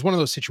it was one of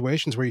those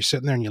situations where you're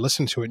sitting there and you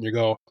listen to it and you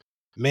go,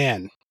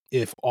 man,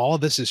 if all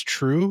of this is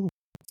true,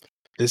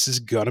 this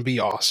is going to be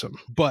awesome.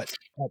 But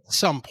at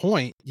some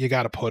point, you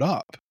got to put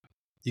up.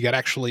 You got to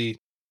actually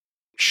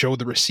show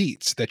the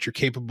receipts that you're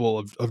capable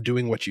of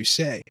doing what you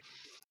say.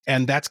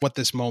 And that's what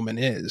this moment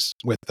is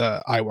with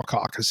the Iowa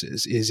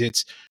caucuses, is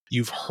it's,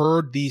 you've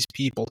heard these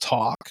people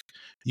talk,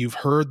 you've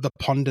heard the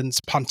pundits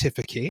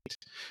pontificate,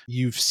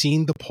 you've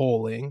seen the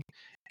polling,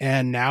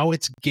 and now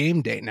it's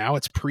game day. Now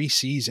it's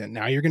preseason.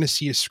 Now you're going to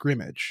see a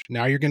scrimmage.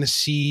 Now you're going to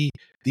see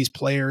these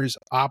players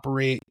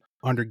operate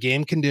under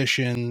game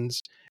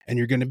conditions, and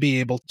you're going to be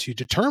able to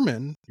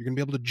determine, you're going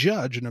to be able to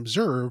judge and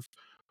observe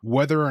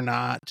whether or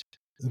not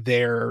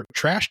their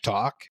trash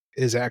talk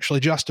is actually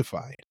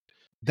justified.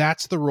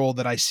 That's the role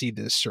that I see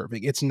this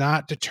serving. It's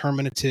not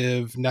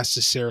determinative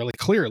necessarily.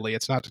 Clearly,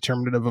 it's not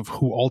determinative of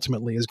who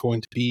ultimately is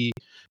going to be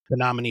the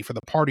nominee for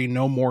the party,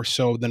 no more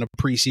so than a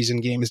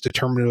preseason game is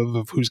determinative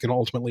of who's going to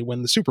ultimately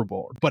win the Super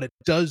Bowl. But it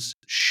does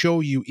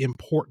show you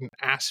important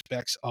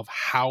aspects of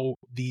how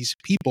these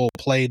people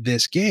play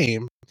this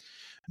game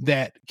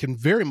that can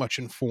very much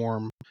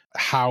inform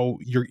how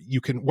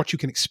what you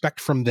can expect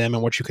from them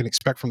and what you can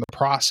expect from the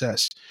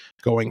process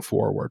going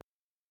forward.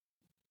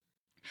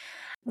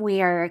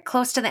 We are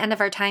close to the end of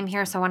our time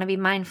here, so I want to be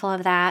mindful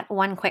of that.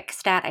 One quick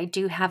stat I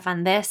do have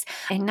on this: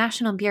 a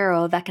National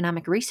Bureau of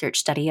Economic Research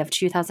study of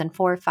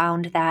 2004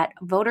 found that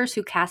voters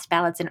who cast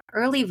ballots in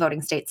early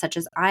voting states such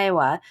as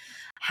Iowa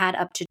had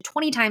up to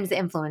 20 times the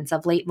influence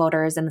of late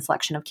voters in the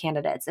selection of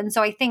candidates. And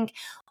so I think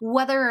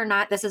whether or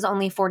not this is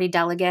only 40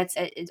 delegates,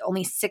 it's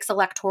only 6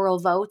 electoral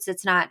votes,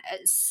 it's not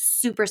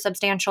super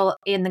substantial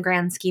in the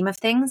grand scheme of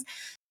things.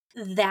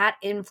 That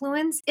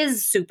influence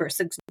is super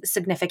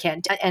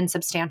significant and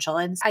substantial.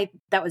 And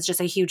that was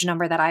just a huge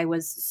number that I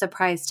was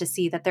surprised to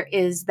see, that there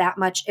is that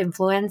much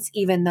influence,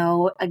 even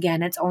though,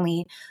 again, it's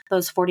only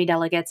those 40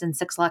 delegates and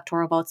 6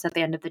 electoral votes at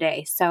the end of the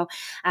day. So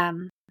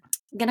I'm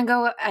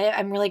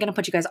really going to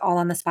put you guys all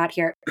on the spot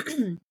here.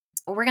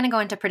 We're going to go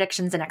into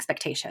predictions and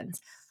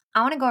expectations.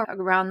 I want to go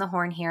around the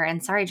horn here.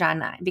 And sorry,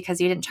 John,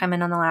 because you didn't chime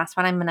in on the last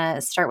one, I'm going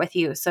to start with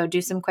you. So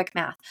do some quick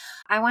math.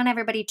 I want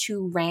everybody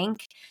to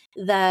rank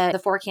the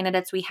 4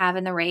 candidates we have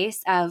in the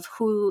race, of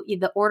who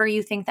the order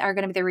you think that are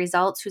going to be the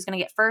results, who's going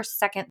to get first,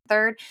 second,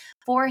 third,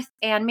 fourth,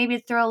 and maybe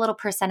throw a little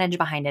percentage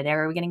behind it.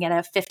 Are we going to get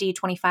a 50,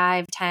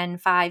 25, 10,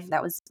 5?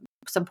 That was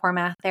some poor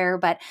math there,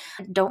 but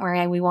don't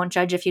worry, we won't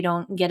judge if you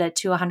don't get it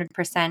to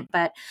 100%.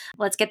 But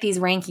let's get these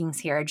rankings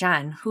here.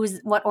 John,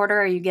 what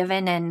order are you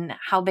given, and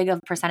how big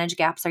of percentage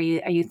gaps are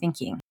you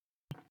thinking?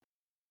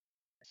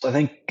 I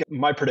think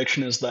my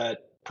prediction is that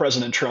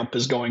President Trump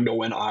is going to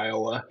win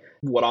Iowa.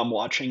 What I'm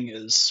watching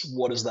is,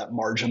 what does that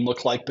margin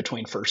look like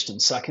between first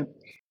and second?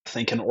 I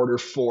think in order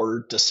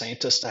for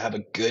DeSantis to have a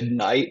good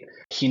night,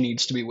 he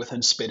needs to be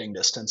within spitting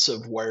distance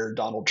of where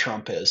Donald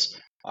Trump is.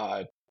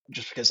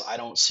 Just because I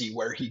don't see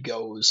where he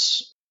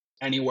goes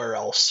anywhere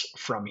else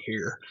from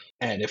here.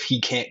 And if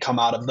he can't come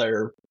out of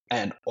there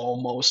and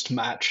almost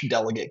match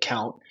delegate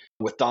count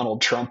with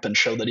Donald Trump and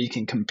show that he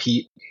can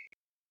compete,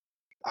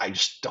 I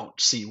just don't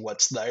see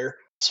what's there.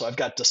 So I've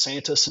got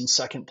DeSantis in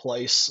second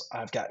place.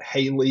 I've got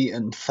Haley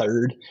in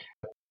third.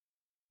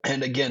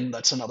 And again,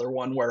 that's another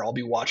one where I'll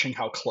be watching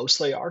how close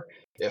they are.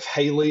 If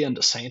Haley and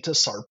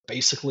DeSantis are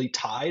basically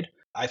tied,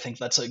 I think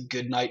that's a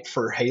good night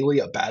for Haley,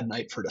 a bad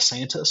night for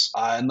DeSantis.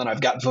 And then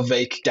I've got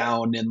Vivek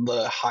down in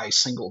the high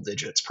single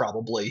digits,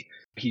 probably.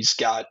 He's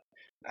got,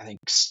 I think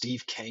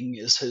Steve King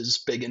is his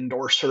big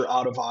endorser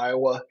out of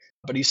Iowa,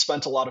 but he's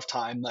spent a lot of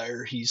time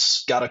there.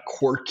 He's got a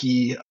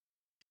quirky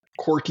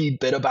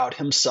bit about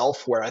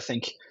himself where I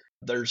think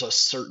there's a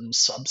certain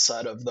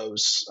subset of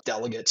those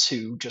delegates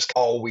who just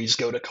always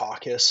go to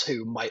caucus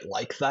who might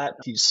like that.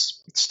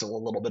 He's still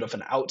a little bit of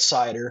an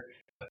outsider.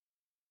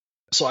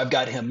 So I've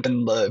got him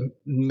in the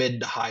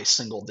mid to high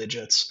single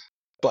digits.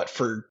 But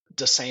for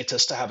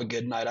DeSantis to have a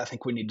good night, I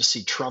think we need to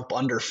see Trump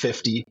under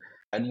 50,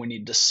 and we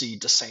need to see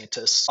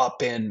DeSantis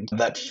up in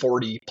that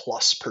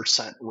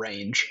 40+%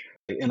 range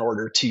in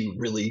order to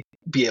really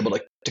be able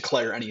to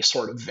declare any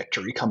sort of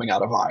victory coming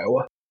out of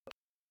Iowa.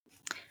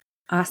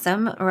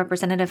 Awesome.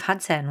 Representative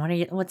Hudson,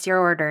 what's your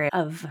order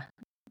of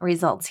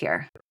results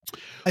here?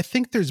 I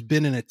think there's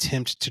been an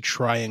attempt to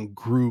try and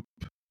group,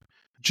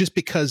 just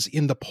because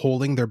in the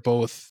polling they're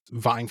both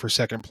vying for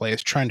second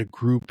place, trying to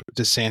group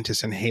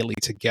DeSantis and Haley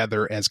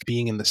together as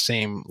being in the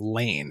same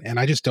lane. And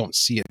I just don't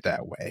see it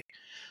that way.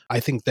 I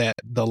think that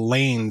the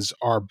lanes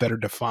are better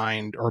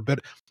defined, or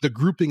better, the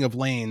grouping of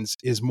lanes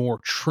is more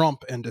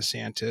Trump and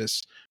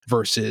DeSantis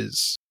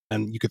versus,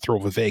 and you could throw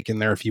Vivek in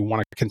there if you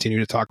want to continue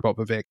to talk about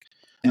Vivek.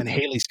 And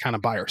Haley's kind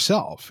of by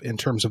herself in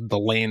terms of the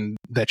lane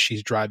that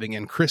she's driving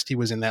in. Christie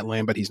was in that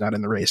lane, but he's not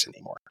in the race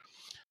anymore.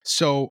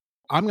 So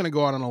I'm going to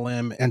go out on a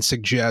limb and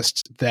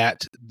suggest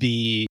that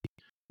the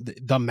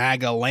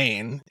MAGA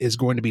lane is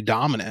going to be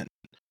dominant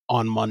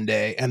on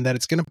Monday, and that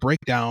it's going to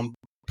break down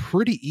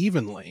pretty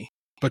evenly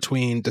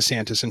between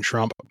DeSantis and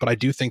Trump. But I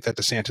do think that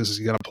DeSantis is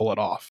going to pull it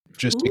off,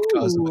 just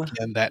because of,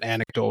 again, that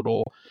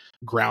anecdotal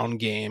ground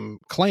game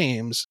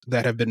claims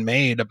that have been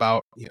made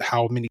about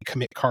how many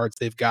commit cards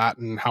they've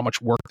gotten, how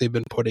much work they've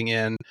been putting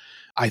in.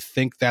 I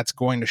think that's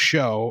going to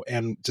show,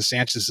 and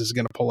DeSantis is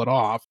going to pull it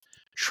off.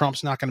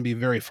 Trump's not going to be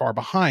very far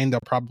behind. They'll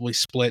probably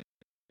split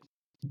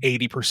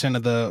 80%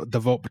 of the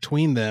vote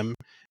between them.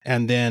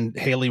 And then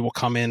Haley will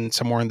come in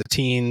somewhere in the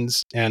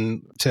teens.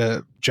 And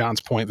to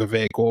John's point,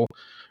 Vivek will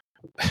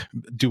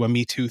do a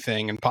Me Too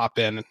thing and pop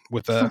in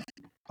with a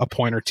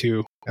point or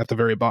two at the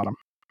very bottom.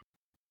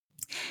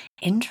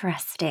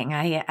 Interesting.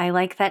 I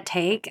like that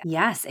take.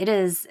 Yes, it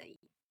is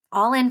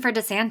all in for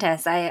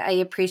DeSantis. I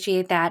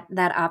appreciate that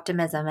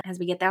optimism as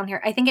we get down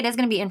here. I think it is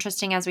going to be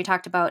interesting, as we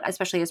talked about,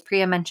 especially as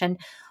Priya mentioned,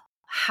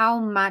 how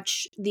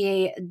much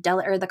the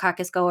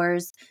caucus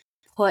goers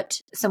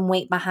put some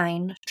weight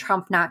behind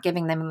Trump not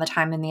giving them the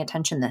time and the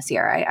attention this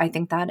year. I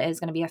think that is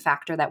going to be a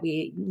factor that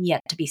we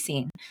yet to be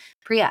seen.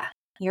 Priya,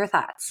 your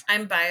thoughts?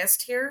 I'm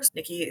biased here.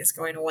 Nikki is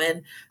going to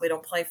win. We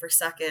don't play for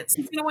seconds.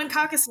 He's going to win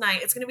caucus night.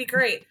 It's going to be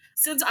great.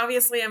 Since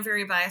obviously I'm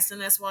very biased in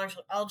this, well,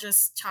 I'll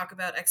just talk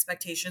about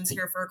expectations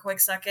here for a quick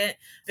second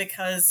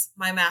because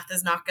my math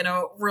is not going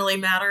to really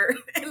matter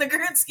in the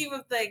grand scheme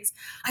of things.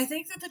 I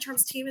think that the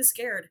Trump's team is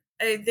scared.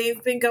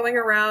 They've been going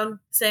around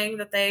saying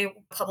that they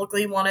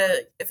publicly want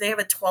to, if they have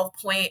a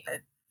 12-point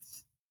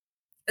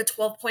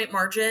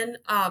margin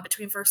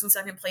between first and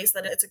second place,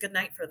 that it's a good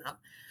night for them,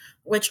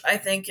 which I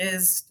think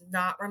is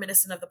not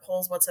reminiscent of the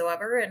polls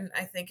whatsoever. And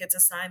I think it's a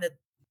sign that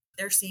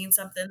they're seeing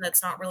something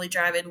that's not really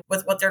driving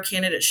with what their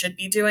candidate should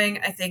be doing.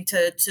 I think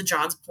to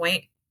John's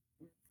point,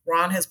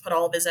 Ron has put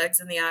all of his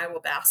eggs in the Iowa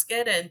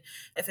basket. And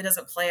if it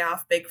doesn't play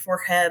off big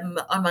for him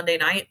on Monday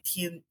night,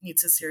 he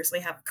needs to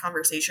seriously have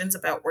conversations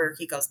about where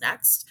he goes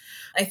next.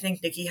 I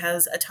think Nikki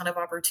has a ton of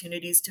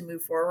opportunities to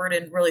move forward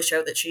and really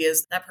show that she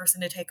is that person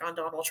to take on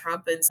Donald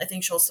Trump. And I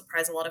think she'll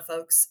surprise a lot of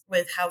folks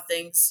with how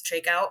things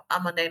shake out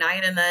on Monday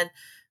night. And then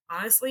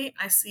honestly,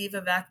 I see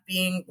Vivek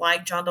being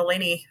like John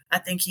Delaney. I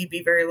think he'd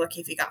be very lucky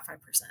if he got 5%.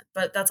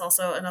 But that's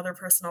also another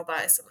personal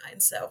bias of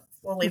mine. So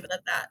we'll leave it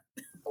at that.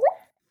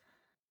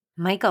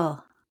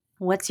 Michael,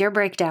 what's your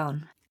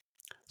breakdown?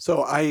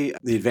 So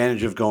the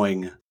advantage of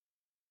going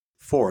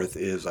fourth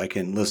is I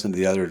can listen to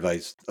the other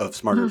advice of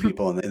smarter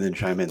people and then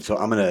chime in. So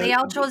I'm going to. They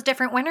all chose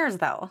different winners,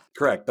 though.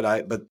 Correct.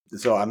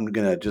 So I'm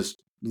going to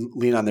just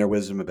lean on their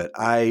wisdom a bit.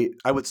 I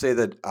would say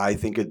that I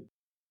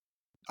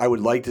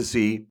would like to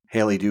see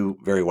Haley do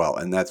very well.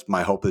 And that's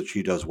my hope that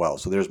she does well.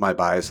 So there's my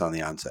bias on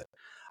the onset.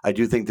 I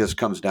do think this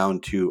comes down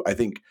to, I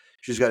think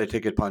she's got a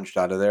ticket punched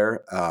out of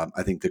there.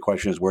 I think the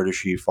question is, where does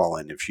she fall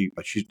in?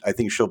 I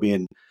think she'll be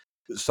in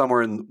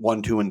somewhere in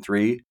 1, 2, and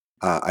 3.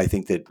 I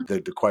think that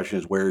the question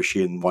is, where is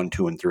she in 1,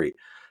 2, and 3?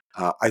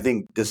 I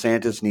think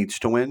DeSantis needs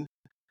to win.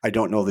 I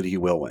don't know that he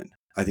will win.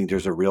 I think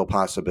there's a real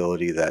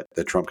possibility that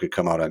Trump could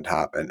come out on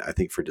top. And I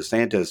think for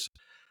DeSantis,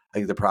 I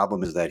think the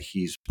problem is that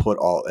he's put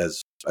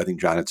as I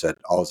think John had said,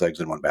 all his eggs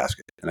in one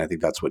basket. And I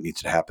think that's what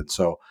needs to happen.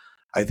 So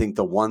I think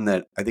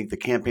the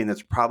campaign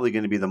that's probably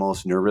going to be the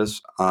most nervous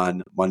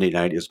on Monday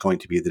night is going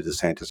to be the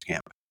DeSantis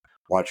camp,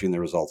 watching the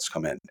results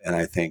come in. And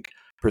I think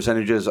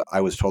percentages,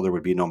 I was told there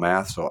would be no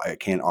math, so I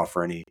can't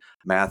offer any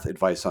math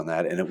advice on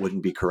that, and it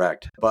wouldn't be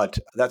correct. But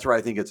that's where I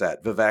think it's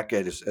at. Vivek,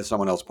 as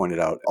someone else pointed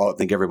out, I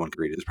think everyone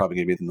agreed, is probably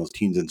going to be in those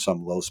teens in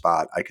some low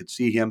spot. I could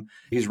see him.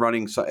 He's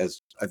running,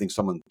 as I think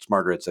someone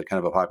smarter had said, kind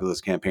of a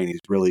populist campaign. He's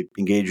really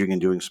engaging and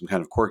doing some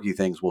kind of quirky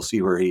things. We'll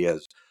see where he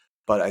is.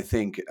 But I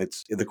think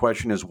the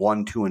question is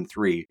 1, 2, and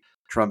 3.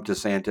 Trump,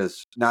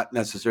 DeSantis, not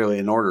necessarily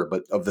in order,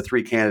 but of the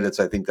 3 candidates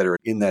I think that are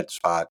in that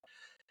spot,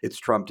 it's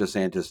Trump,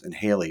 DeSantis, and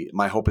Haley.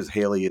 My hope is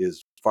Haley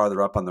is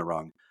farther up on the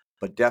rung,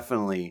 but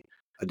definitely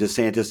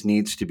DeSantis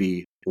needs to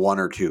be 1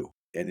 or 2.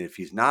 And if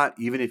he's not,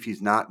 even if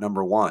he's not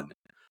number 1,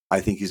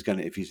 I think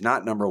if he's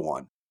not number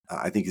 1,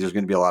 I think there's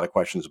going to be a lot of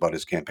questions about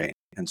his campaign.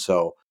 And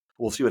so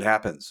we'll see what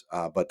happens.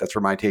 But that's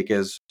where my take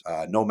is.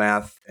 No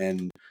math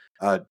and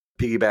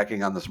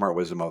piggybacking on the smart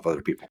wisdom of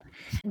other people.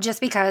 Just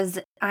because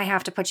I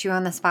have to put you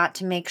on the spot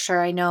to make sure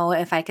I know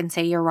if I can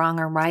say you're wrong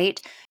or right.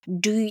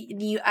 We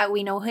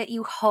know what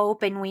you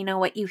hope and we know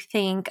what you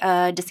think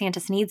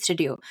DeSantis needs to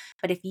do.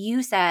 But if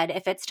you said,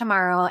 if it's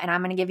tomorrow and I'm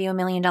going to give you $1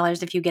 million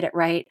if you get it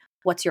right,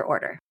 what's your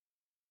order?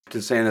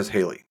 DeSantis,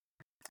 Haley.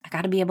 I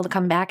got to be able to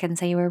come back and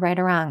say you were right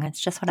or wrong. It's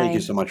just what Thank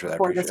you so much for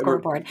that.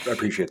 I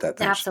appreciate that.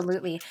 Thanks.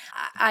 Absolutely.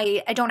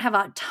 I don't have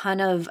a ton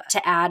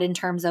to add in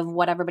terms of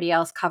what everybody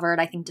else covered.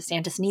 I think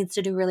DeSantis needs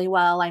to do really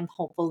well. I'm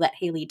hopeful that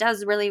Haley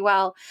does really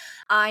well.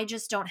 I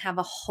just don't have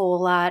a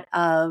whole lot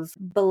of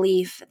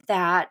belief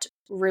that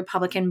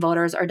Republican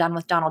voters are done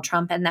with Donald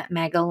Trump and that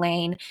MAGA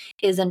lane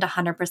isn't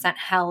 100%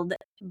 held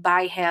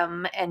by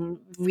him and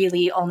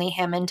really only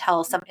him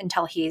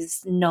until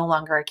he's no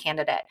longer a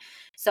candidate.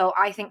 So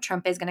I think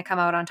Trump is going to come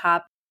out on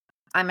top.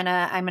 I'm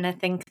gonna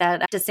think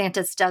that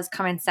DeSantis does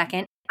come in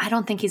second. I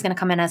don't think he's going to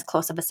come in as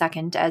close of a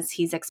second as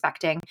he's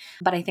expecting,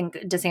 but I think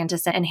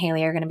DeSantis and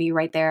Haley are going to be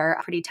right there,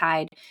 pretty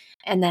tied.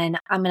 And then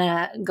I'm going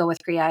to go with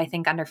Priya. I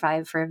think under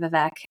 5 for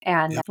Vivek,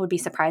 and would be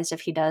surprised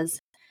if he does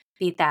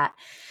beat that.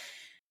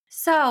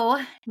 So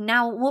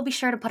now we'll be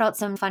sure to put out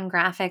some fun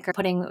graphic or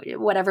putting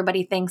what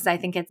everybody thinks. I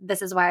think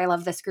this is why I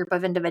love this group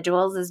of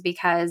individuals, is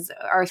because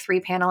our 3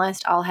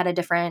 panelists all had a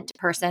different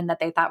person that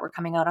they thought were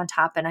coming out on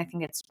top. And I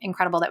think it's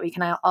incredible that we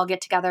can all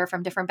get together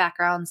from different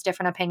backgrounds,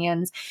 different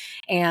opinions,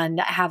 and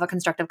have a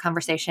constructive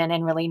conversation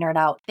and really nerd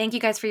out. Thank you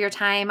guys for your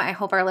time. I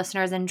hope our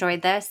listeners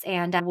enjoyed this,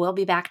 and we'll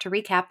be back to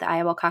recap the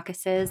Iowa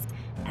caucuses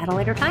at a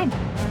later time.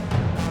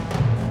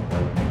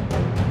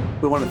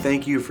 We want to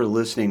thank you for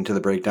listening to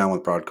The Breakdown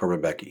with Broadcorp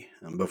and Becky.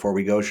 Before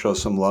we go, show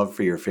some love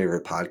for your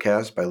favorite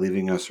podcast by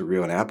leaving us a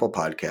review on Apple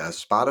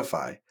Podcasts,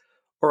 Spotify,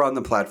 or on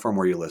the platform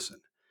where you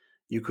listen.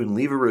 You can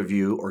leave a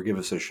review or give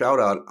us a shout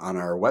out on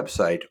our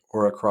website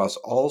or across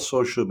all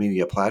social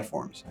media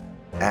platforms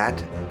at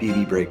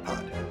BB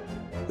Breakpod.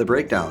 The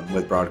Breakdown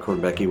with Broadcorp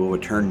and Becky will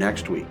return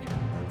next week.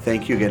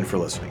 Thank you again for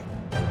listening.